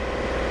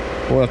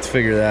we'll have to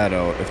figure that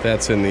out, if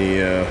that's in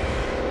the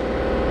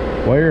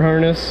wire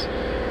harness.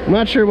 I'm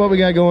not sure what we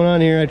got going on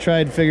here. I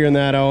tried figuring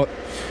that out.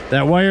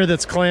 That wire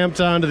that's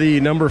clamped onto the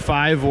number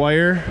 5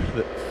 wire,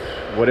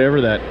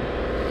 whatever that,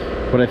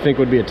 what I think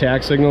would be a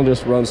tack signal,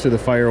 just runs through the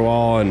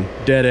firewall and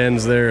dead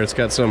ends there. It's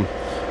got some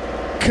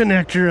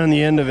connector on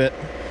the end of it.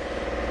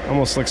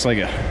 Almost looks like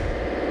a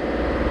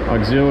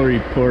auxiliary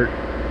port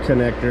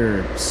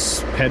connector,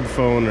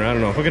 headphone, or I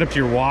don't know. Hook it up to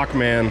your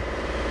Walkman.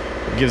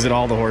 It gives it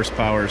all the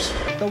horsepowers.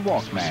 The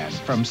Walkman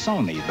from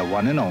Sony, the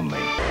one and only.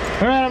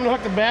 All right, I'm gonna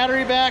hook the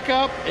battery back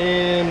up,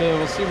 and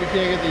we'll see if we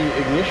can't get the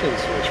ignition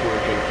switch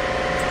working.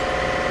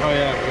 Oh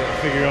yeah, we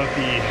gotta figure out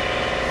the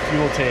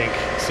fuel tank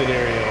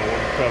scenario.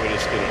 We're probably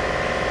just gonna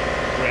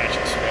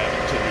ratchet strap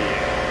it to the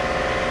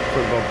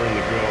front bumper in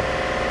the grill.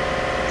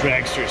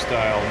 Dragster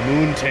style,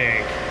 moon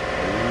tank.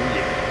 Oh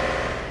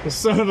yeah. The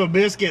son of a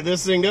biscuit,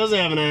 this thing does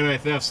have an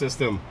anti-theft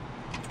system.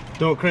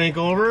 Don't crank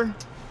over.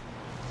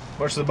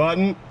 Push the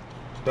button.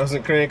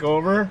 Doesn't crank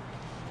over.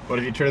 But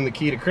if you turn the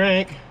key to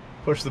crank,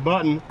 push the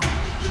button.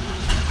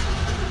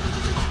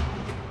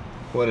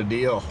 What a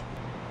deal.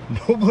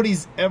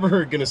 Nobody's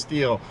ever gonna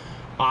steal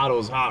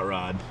Otto's hot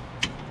rod.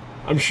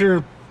 I'm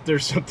sure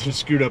there's something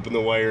screwed up in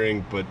the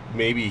wiring, but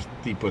maybe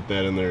he put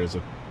that in there as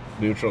a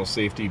neutral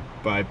safety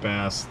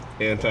bypass,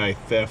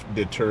 anti-theft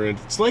deterrent.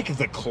 It's like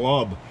the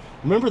club.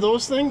 Remember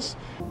those things?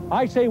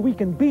 I say we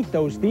can beat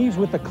those thieves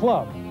with the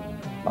club.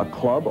 A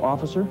club,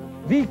 officer?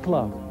 The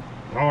club.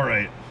 All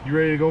right, you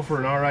ready to go for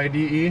an RIDE?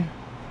 You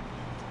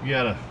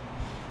gotta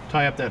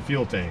tie up that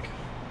fuel tank,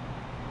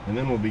 and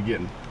then we'll be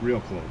getting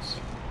real close.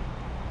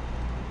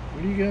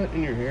 What do you got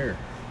in your hair?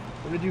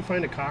 Where did you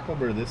find a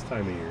cocklebur this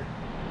time of year?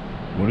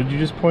 What did you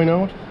just point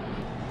out?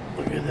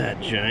 Look at that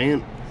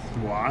giant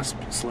wasp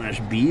slash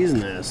bee's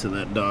nest in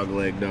that dog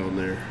leg down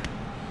there.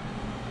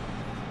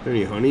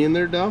 Any honey in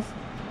there, Duff?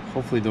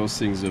 Hopefully those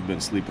things have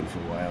been sleeping for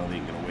a while. They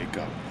ain't gonna wake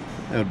up.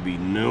 That would be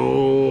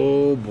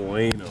no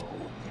bueno.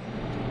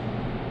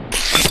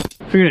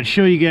 Figured I'd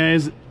show you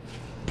guys,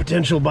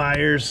 potential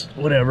buyers,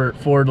 whatever,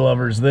 Ford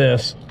lovers,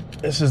 this.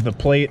 This is the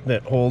plate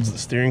that holds the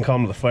steering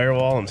column to the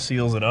firewall and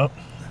seals it up.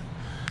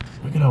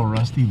 Look at how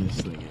rusty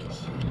this thing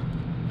is.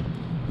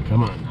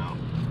 Come on now,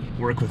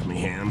 work with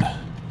me, hand.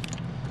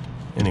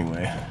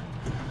 Anyway,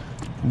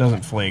 it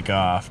doesn't flake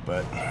off,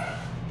 but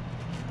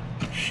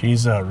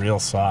she's real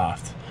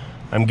soft.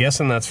 I'm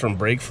guessing that's from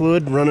brake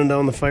fluid running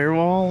down the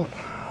firewall.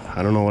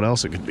 I don't know what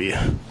else it could be.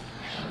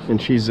 And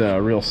she's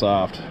real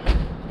soft.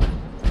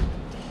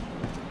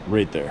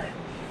 Right there.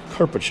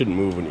 Carpet shouldn't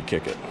move when you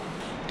kick it.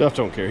 Duff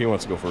don't care, he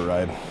wants to go for a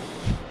ride.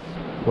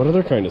 What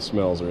other kind of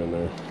smells are in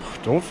there?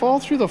 Don't fall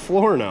through the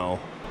floor now.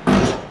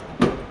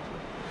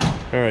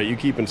 Alright, you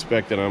keep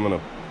inspecting. I'm gonna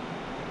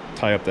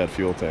tie up that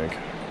fuel tank.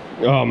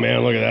 Oh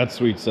man, look at that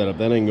sweet setup.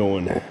 That ain't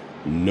going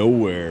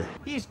nowhere.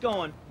 He's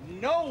going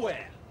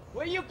nowhere.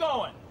 Where you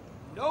going?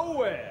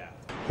 Nowhere.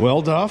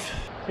 Well, Duff,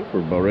 I think we're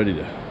about ready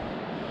to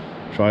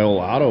try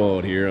old Otto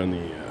out here on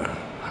the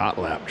hot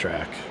lap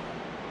track.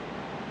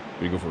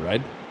 Ready to go for a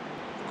ride?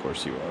 Of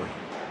course you are.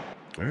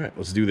 All right,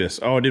 let's do this.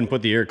 Oh, I didn't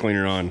put the air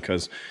cleaner on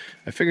because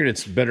I figured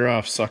it's better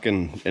off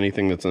sucking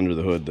anything that's under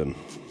the hood than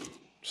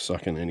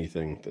sucking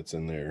anything that's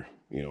in there.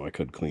 You know, I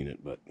could clean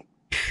it, but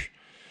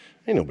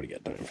ain't nobody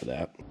got time for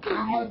that.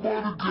 Ain't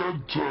nobody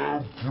got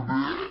time for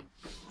that.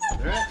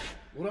 All right,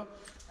 what up?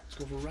 Let's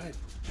go for a ride.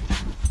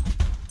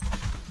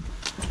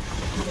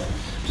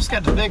 Just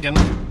got to thinking,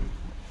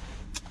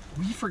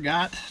 we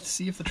forgot to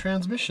see if the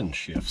transmission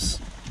shifts.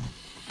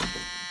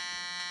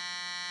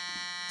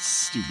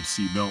 Stupid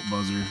seatbelt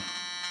buzzer.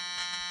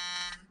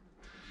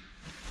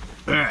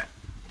 Alright,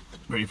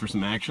 ready for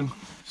some action?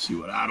 See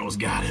what Otto's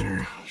got in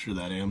her. I'm sure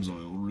that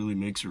AMSOIL really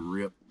makes her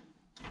rip.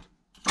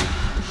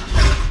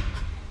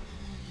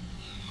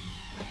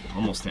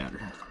 Almost had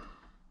her.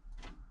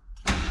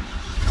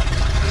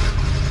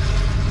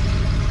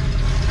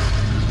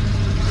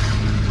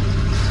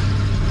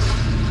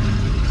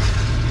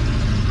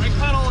 Brake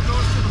pedal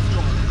goes to the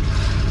floor.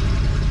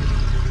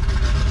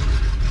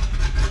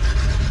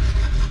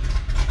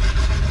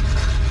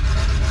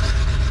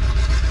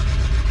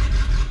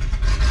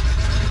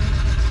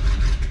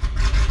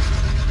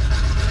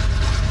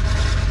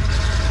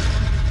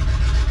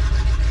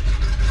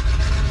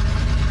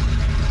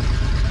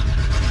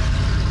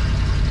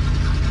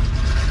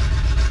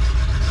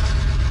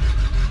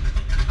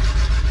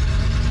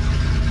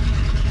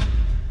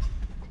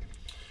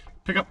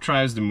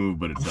 tries to move,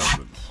 but it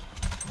doesn't.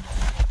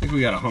 I think we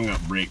got a hung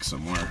up brake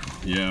somewhere.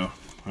 Yeah,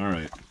 all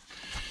right.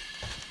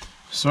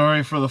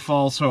 Sorry for the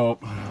false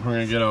hope. We're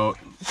gonna get out.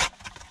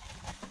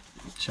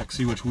 Check,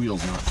 see which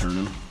wheel's not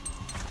turning.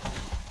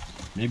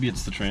 Maybe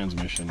it's the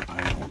transmission,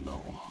 I don't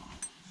know.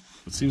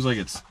 It seems like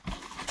it's,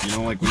 you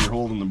know, like when you're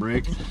holding the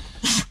brake,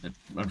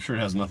 I'm sure it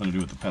has nothing to do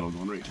with the pedal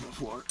going right to the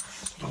floor.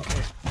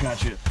 Okay,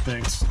 gotcha,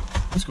 thanks.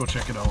 Let's go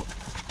check it out.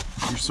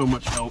 You're so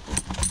much help.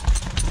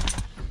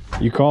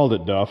 You called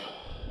it, Duff.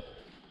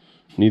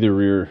 Neither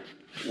rear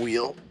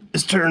wheel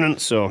is turning,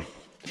 so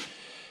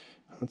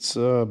let's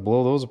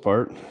blow those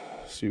apart.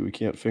 See what we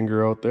can't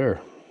figure out there.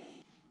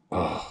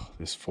 Oh,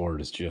 this Ford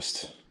is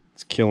just,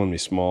 it's killing me,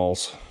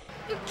 Smalls.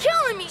 You're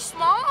killing me,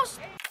 Smalls!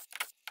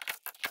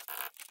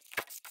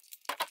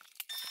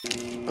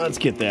 Let's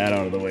get that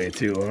out of the way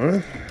too, huh?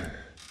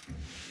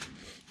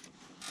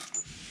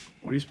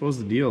 What do you suppose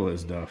the deal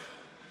is, Duff?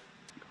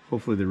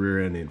 Hopefully the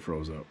rear end ain't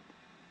froze up.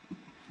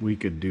 We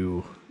could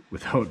do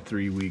without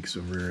 3 weeks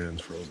of rear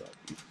ends froze up.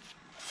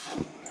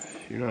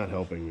 You're not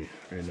helping me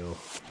right now.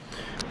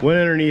 Went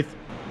underneath,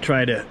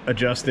 tried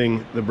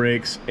adjusting the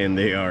brakes, and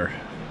they are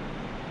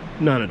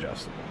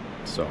non-adjustable.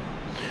 So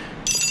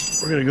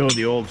we're gonna go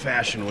the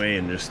old-fashioned way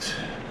and just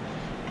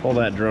pull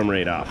that drum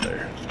right off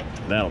there.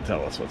 That'll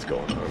tell us what's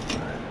going on.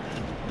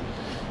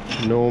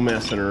 No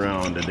messing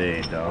around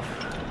today, Duff.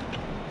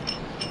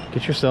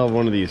 Get yourself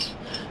one of these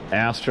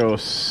Astro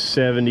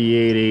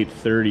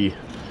 78-830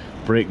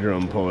 brake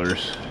drum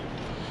pullers.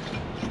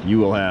 You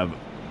will have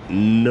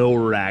no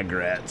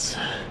regrets.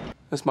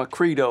 That's my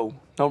credo.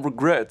 No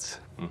regrets.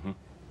 Mm-hmm.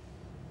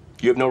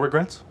 You have no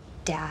regrets?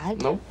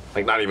 Dad? No.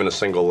 Like not even a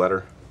single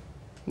letter?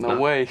 No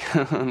way.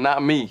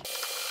 Not me.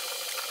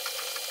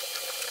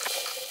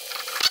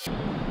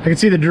 I can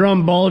see the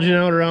drum bulging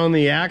out around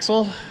the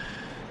axle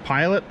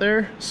pilot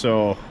there,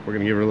 so we're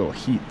gonna give her a little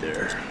heat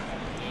there.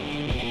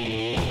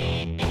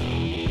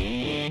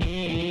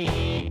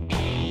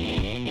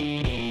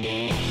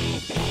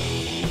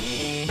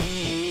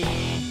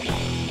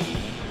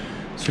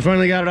 So we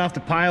finally got it off the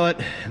pilot.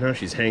 Now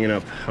she's hanging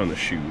up on the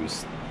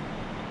shoes.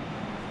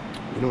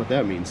 You know what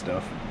that means,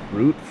 Duff?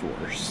 Brute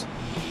force.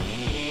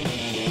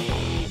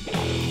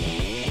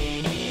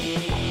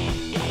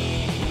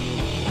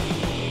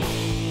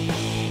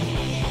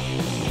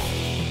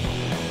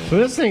 So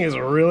this thing is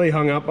really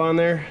hung up on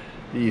there.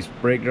 These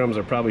brake drums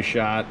are probably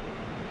shot.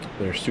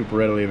 They're super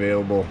readily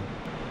available.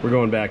 We're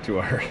going back to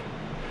our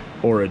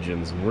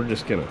origins, and we're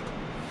just gonna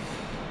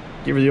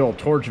give her the old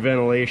torch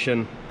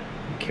ventilation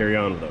and carry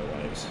on with our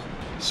lives.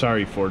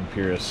 Sorry, Ford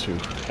purists who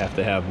have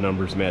to have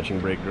numbers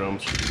matching brake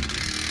drums.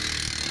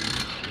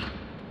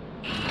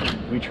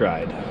 We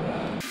tried.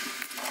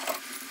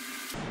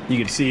 You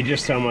can see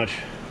just how much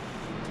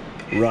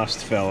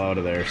rust fell out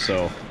of there,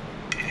 so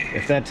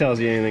if that tells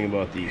you anything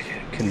about the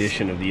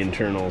condition of the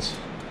internals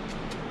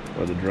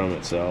or the drum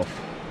itself,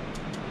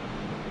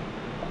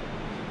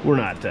 we're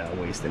not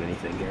wasting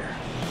anything here.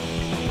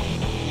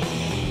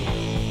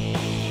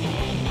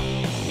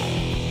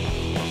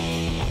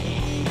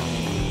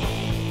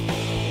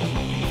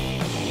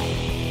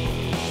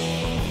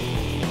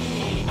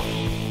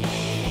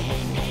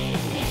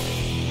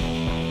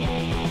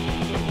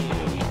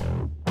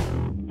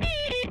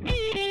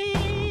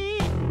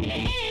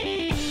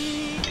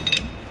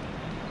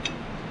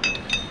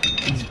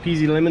 Easy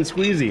peasy lemon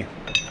squeezy.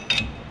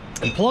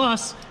 And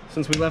plus,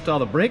 since we left all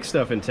the brake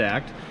stuff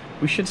intact,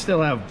 we should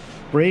still have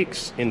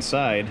brakes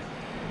inside.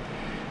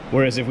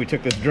 Whereas if we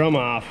took this drum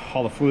off,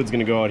 all the fluid's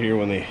gonna go out here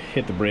when they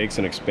hit the brakes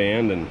and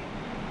expand, and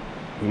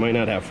we might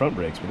not have front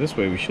brakes, but this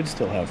way we should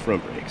still have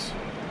front brakes.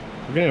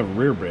 We're gonna have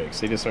rear brakes,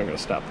 they just aren't gonna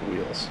stop the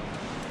wheels.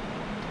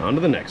 On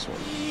to the next one.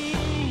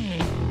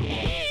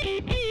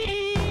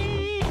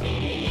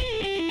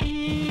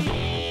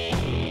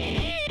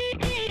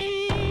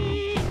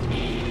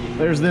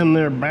 There's them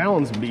there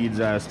balance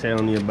beads I was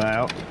telling you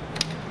about.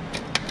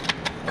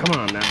 Come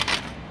on now.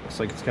 Looks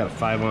like it's got a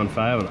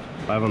 5-on-5 and a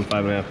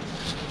 5-on-5.5.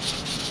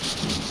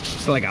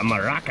 It's like a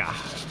maraca.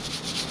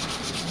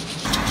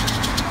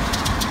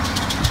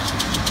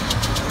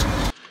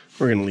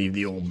 We're gonna leave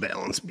the old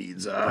balance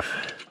beads off.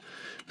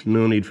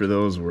 No need for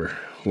those where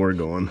we're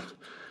going.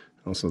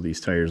 Also,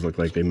 these tires look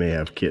like they may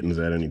have kittens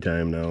at any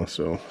time now,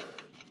 so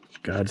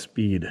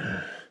Godspeed,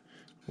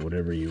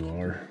 whatever you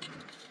are.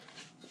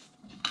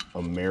 A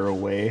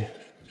Maraway.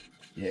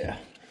 Yeah,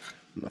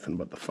 nothing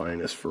but the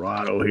finest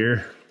Ferrado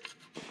here.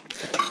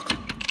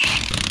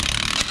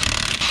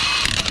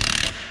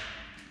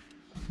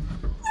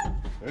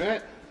 All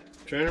right,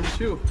 try number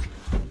 2.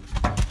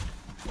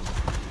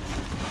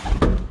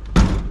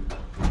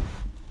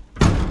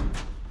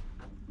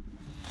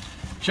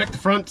 Check the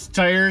front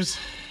tires.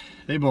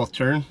 They both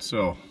turn,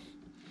 so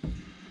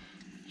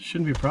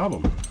shouldn't be a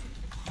problem.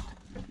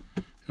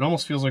 It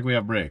almost feels like we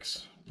have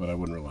brakes, but I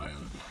wouldn't rely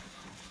on it.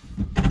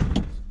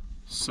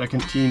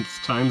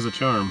 17th time's the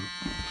charm.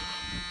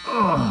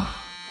 Oh,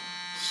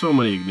 so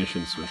many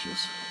ignition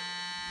switches.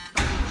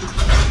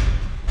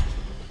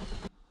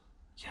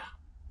 Yeah,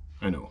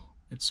 I know,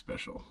 it's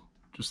special,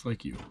 just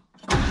like you.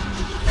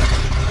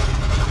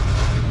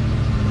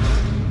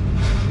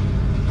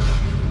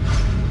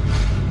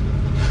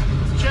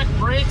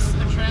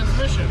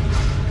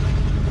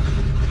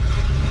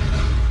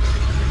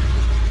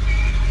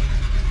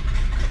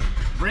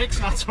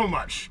 not so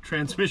much.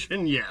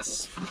 Transmission,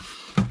 yes.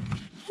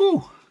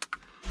 Whew.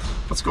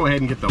 Let's go ahead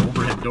and get the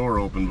overhead door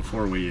open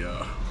before we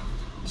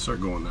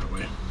start going that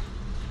way.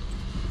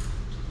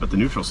 But the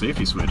neutral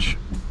safety switch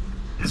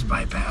is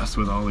bypassed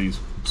with all these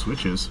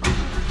switches.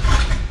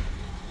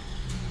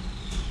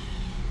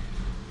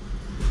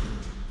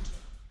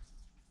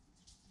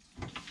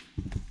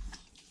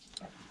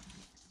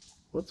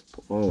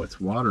 Oh,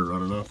 it's water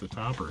running off the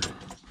topper.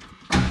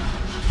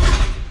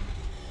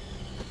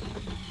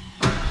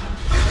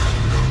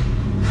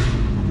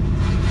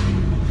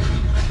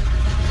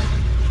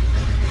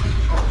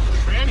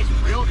 Tranny's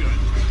real good.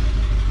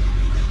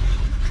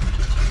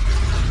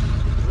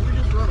 What did we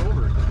just run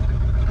over?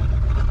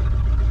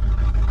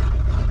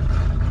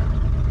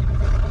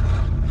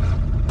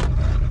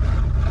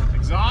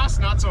 Exhaust,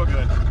 not so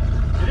good.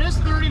 It is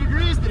 30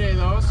 degrees today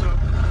though, so.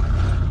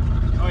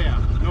 Oh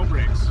yeah, no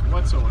brakes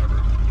whatsoever.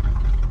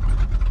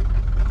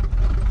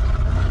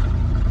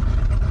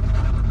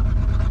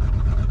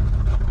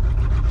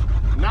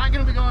 Not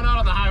going to be going out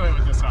on the highway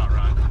with this hot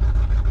rod.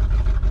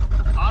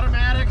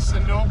 Automatics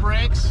and no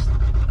brakes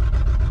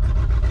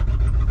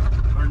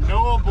are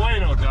no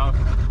bueno, Duff.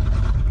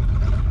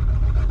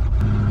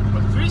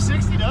 But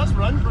 360 does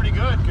run pretty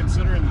good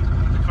considering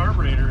the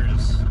carburetor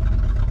is.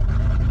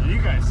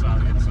 You guys saw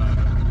the inside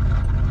of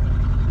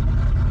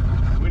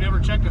it. We never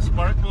checked a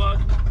spark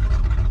plug.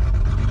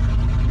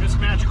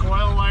 Mismatched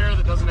coil wire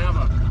that doesn't have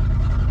a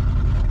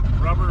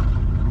rubber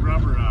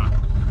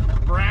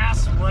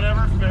brass,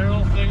 whatever,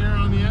 ferrule thinger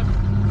on the end.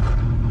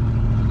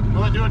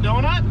 Will it do a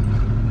donut?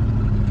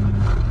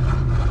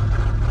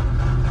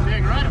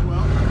 Dang right it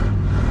will.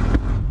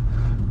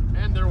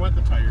 And there went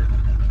the tire.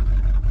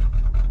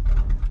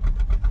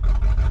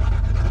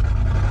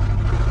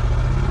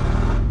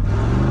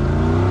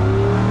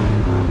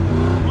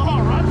 Oh,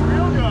 it runs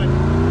real good.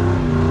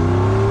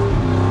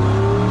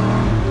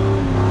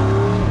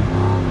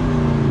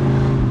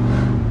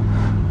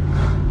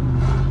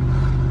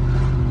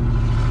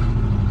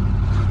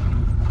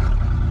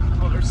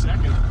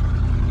 Second.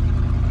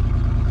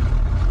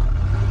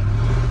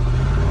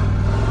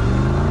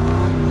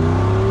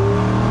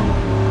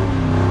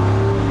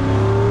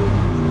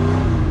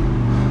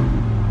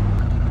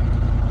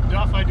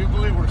 Duff, I do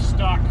believe we're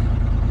stuck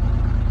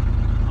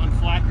on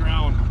flat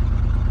ground.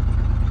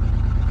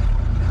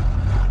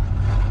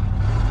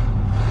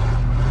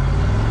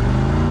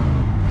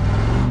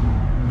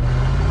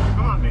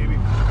 Come on, baby.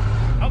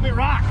 Help me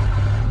rock.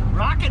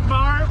 Rock it,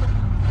 Barb.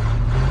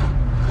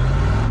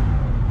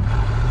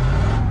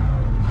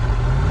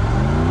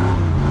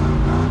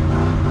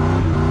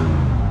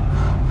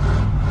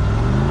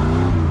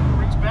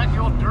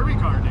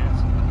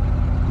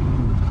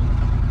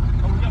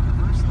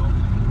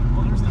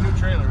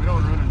 Trailer. We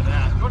don't run into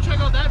that. Go check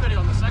out that video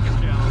on the second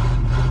channel.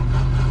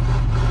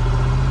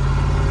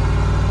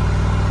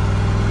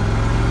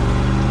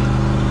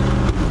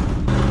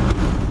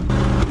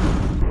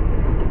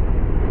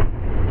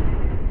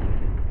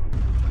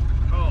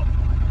 Oh,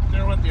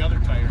 there went the other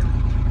tire.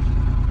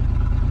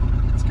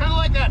 It's kind of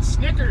like that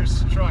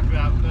Snickers truck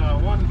that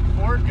one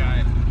Ford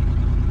guy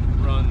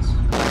runs.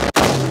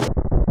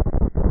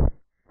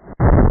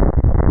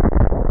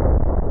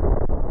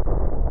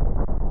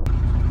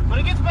 But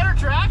it gets better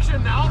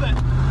traction now that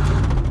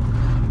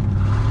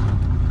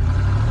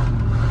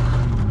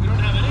we don't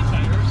have any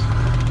tires.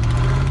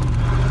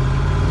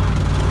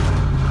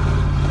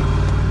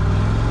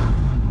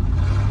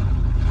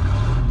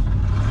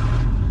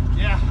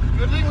 Yeah,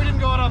 good thing we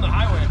didn't go out on the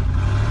highway.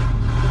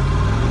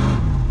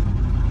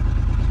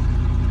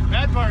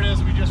 Bad part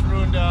is we just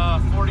ruined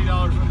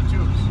 $40 worth of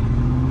tubes.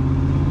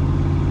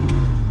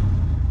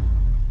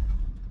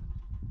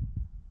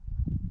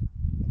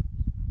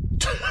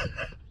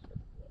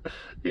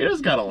 You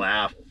just gotta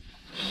laugh.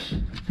 You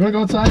wanna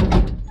go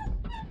outside?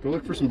 Go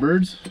look for some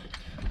birds?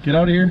 Get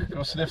out of here,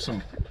 go sniff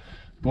some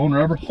bone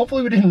rubber.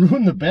 Hopefully we didn't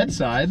ruin the bed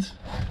sides,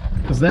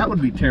 because that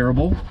would be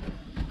terrible.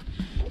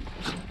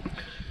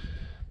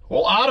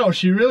 Well, Otto,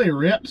 she really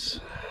rips.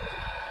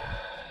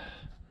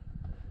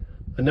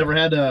 I never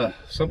had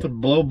something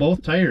blow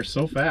both tires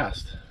so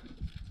fast.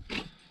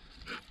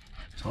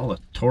 It's all the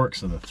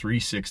torques of the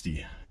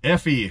 360.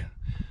 FE,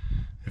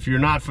 if you're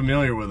not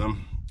familiar with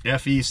them,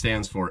 FE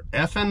stands for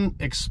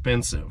effing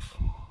expensive.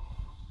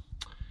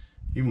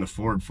 Even the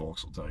Ford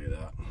folks will tell you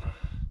that.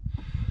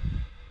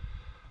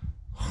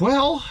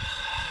 Well,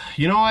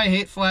 you know I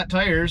hate flat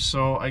tires,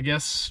 so I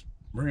guess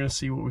we're gonna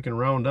see what we can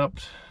round up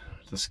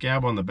the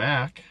scab on the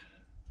back.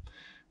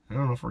 I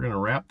don't know if we're gonna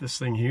wrap this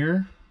thing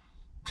here.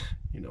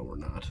 You know we're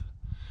not.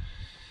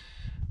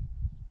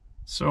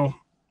 So,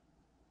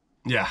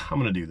 yeah, I'm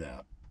gonna do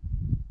that.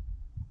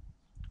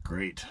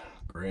 Great,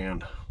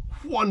 grand,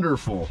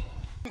 wonderful.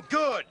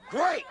 Good,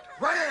 great,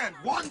 grand,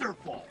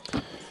 wonderful.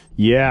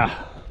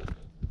 Yeah.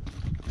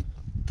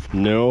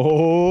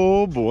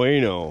 No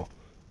bueno.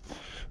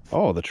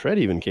 Oh, the tread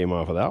even came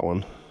off of that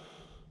one.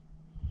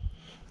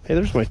 Hey,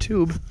 there's my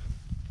tube.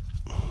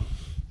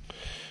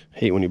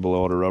 Hate when you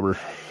blow out a rubber.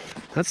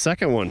 That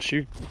second one,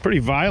 she's pretty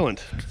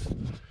violent.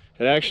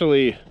 It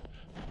actually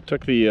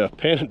took the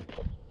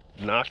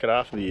knock it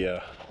off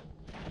the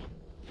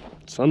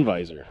sun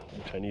visor,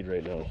 which I need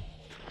right now.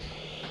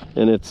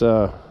 And it's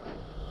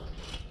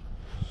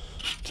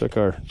took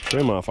our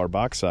trim off our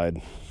box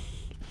side.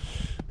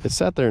 It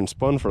sat there and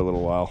spun for a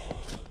little while.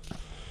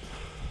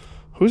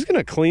 Who's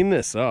gonna clean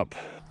this up?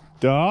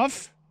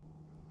 Duff?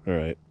 All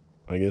right,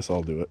 I guess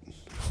I'll do it.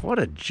 What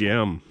a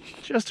gem,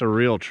 just a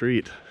real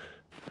treat.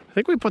 I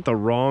think we put the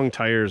wrong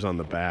tires on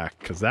the back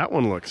because that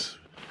one looks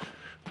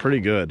pretty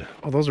good.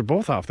 Oh, those are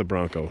both off the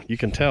Bronco. You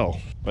can tell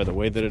by the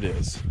way that it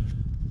is.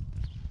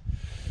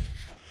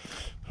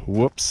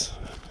 Whoops.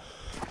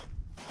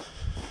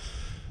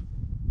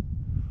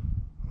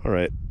 All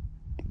right,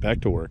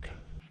 back to work.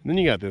 And then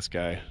you got this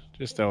guy,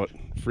 just out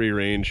free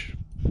range,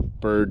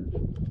 bird,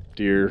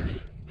 deer,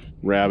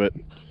 rabbit,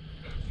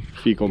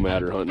 fecal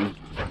matter hunting.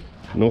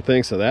 No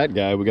thanks to that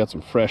guy, we got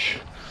some fresh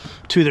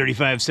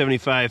 235,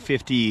 75,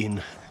 50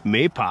 and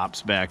May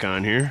pops back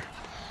on here.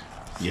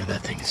 Yeah,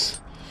 that thing's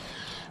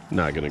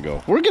not gonna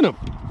go. We're gonna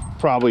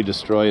probably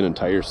destroy an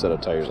entire set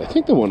of tires. I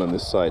think the one on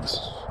this side's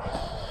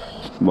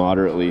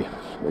moderately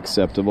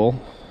acceptable.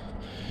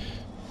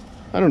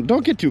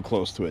 Don't get too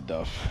close to it,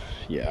 Duff.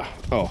 Yeah.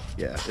 Oh,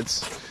 yeah.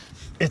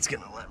 It's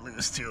gonna let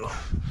loose too.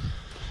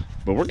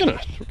 But we're gonna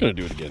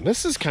do it again.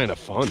 This is kind of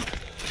fun.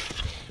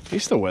 At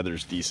least the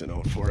weather's decent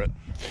out for it.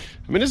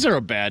 I mean, is there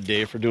a bad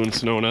day for doing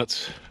snow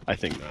nuts? I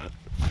think not.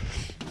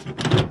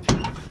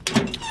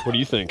 What do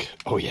you think?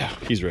 Oh yeah,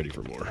 he's ready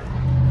for more.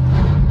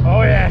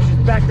 Oh yeah,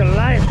 she's back to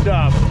life,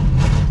 Duff.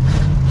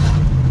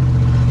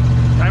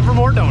 Time for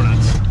more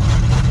donuts.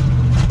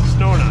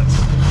 Snow nuts.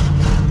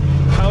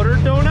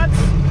 Powdered donuts?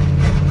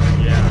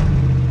 Yeah.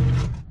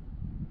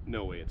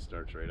 No way it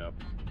starts right up.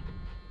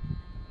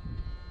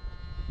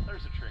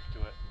 There's a trick to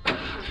it.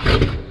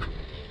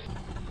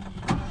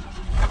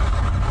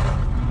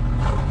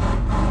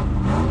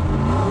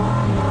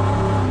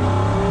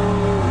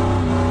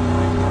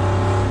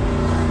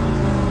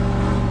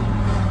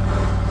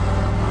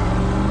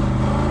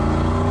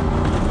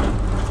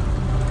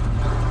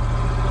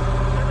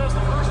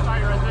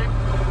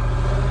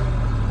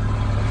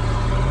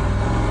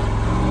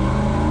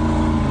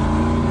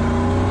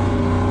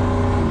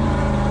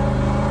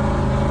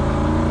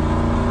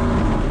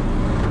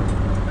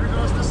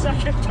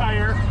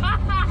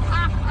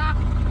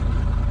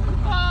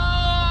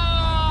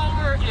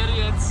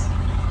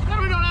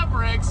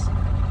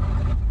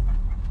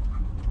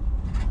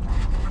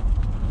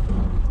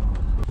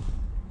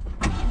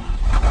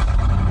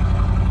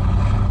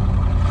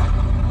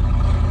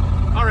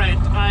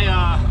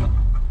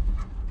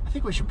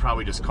 We should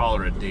probably just call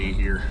her a day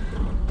here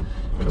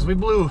because we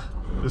blew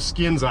the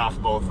skins off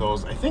both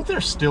those. I think they're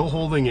still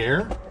holding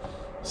air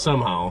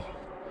somehow,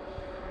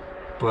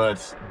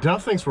 but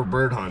Duff thinks we're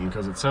bird hunting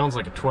because it sounds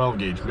like a 12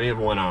 gauge may have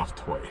went off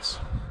twice.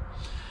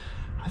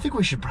 I think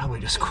we should probably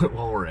just quit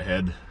while we're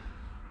ahead.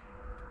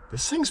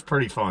 This thing's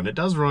pretty fun. It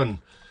does run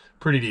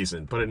pretty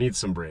decent, but it needs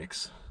some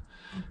brakes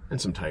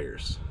and some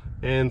tires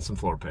and some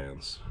floor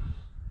pans.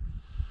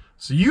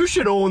 So you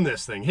should own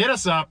this thing. Hit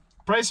us up.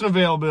 Price and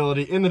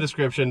availability in the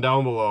description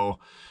down below.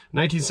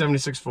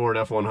 1976 Ford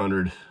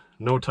F100,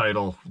 no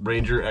title,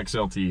 Ranger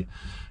XLT.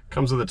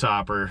 Comes with a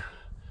topper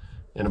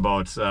and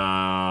about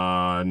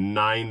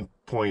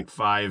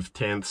 9.5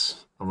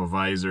 tenths of a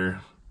visor.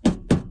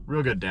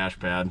 Real good dash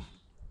pad.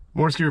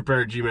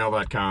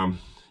 mortskerepair@gmail.com.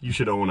 You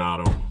should own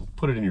auto.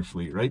 Put it in your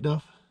fleet, right,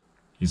 Duff?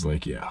 He's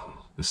like, yeah,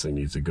 this thing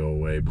needs to go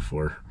away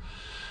before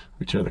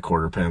we tear the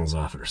quarter panels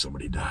off it or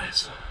somebody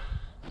dies.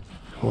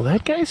 Well,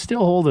 that guy's still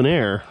holding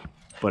air,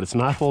 but it's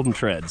not holding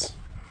treads.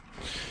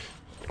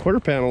 Quarter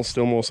panel's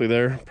still mostly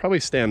there.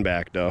 Probably stand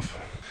back, Duff.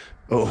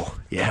 Oh,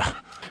 yeah.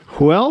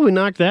 Well, we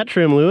knocked that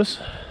trim loose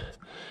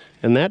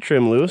and that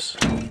trim loose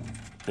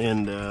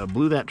and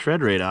blew that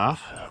tread rate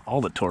off.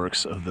 All the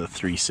torques of the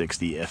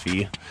 360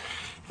 FE.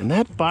 And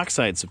that box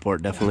side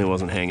support definitely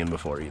wasn't hanging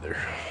before either.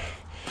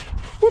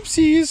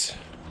 Whoopsies.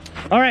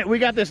 All right, we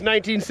got this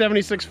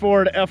 1976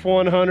 Ford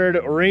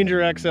F100 Ranger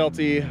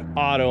XLT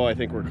Auto, I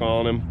think we're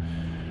calling him.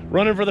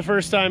 Running for the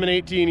first time in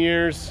 18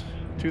 years,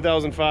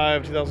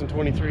 2005,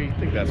 2023, I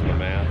think that's my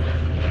math.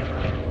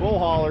 Full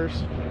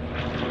haulers.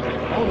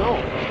 Oh no,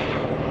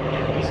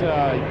 it's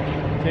a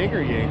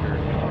tanker yanker,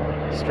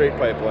 straight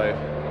pipe life.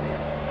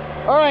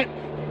 All right,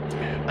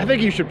 I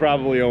think you should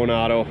probably own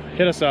auto.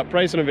 Hit us up,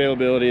 price and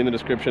availability in the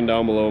description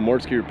down below,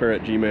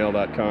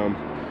 mortskerepair@gmail.com.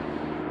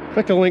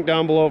 Click the link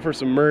down below for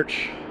some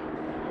merch.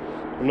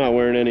 I'm not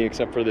wearing any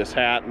except for this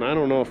hat, and I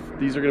don't know if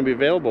these are going to be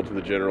available to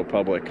the general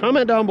public.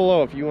 Comment down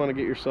below if you want to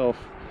get yourself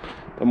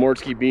a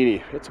Mortske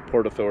beanie. It's a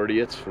Port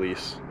Authority, it's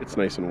fleece, it's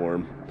nice and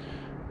warm.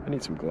 I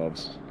need some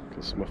gloves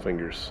because my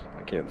fingers,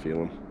 I can't feel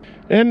them.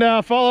 And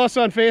follow us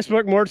on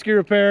Facebook, Mortske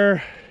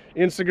Repair,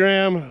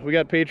 Instagram. We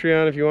got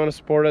Patreon if you want to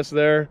support us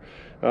there.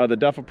 The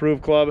Duff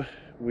Approved Club,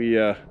 we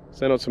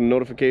send out some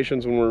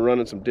notifications when we're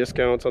running some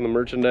discounts on the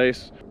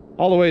merchandise.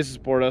 All the ways to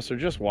support us are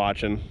just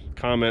watching,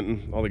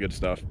 commenting, all the good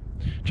stuff.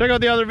 Check out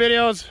the other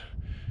videos.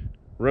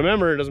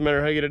 Remember, it doesn't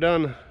matter how you get it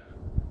done,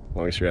 as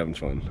long as you're having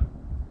fun.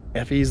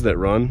 FEs that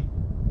run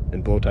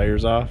and blow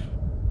tires off,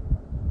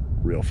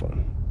 real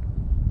fun.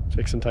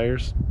 Fixing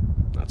tires,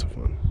 not so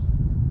fun.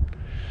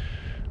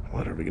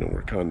 What are we gonna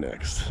work on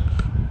next?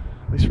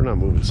 At least we're not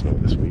moving snow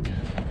this week.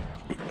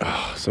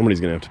 Oh, somebody's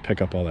gonna have to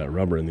pick up all that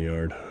rubber in the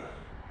yard.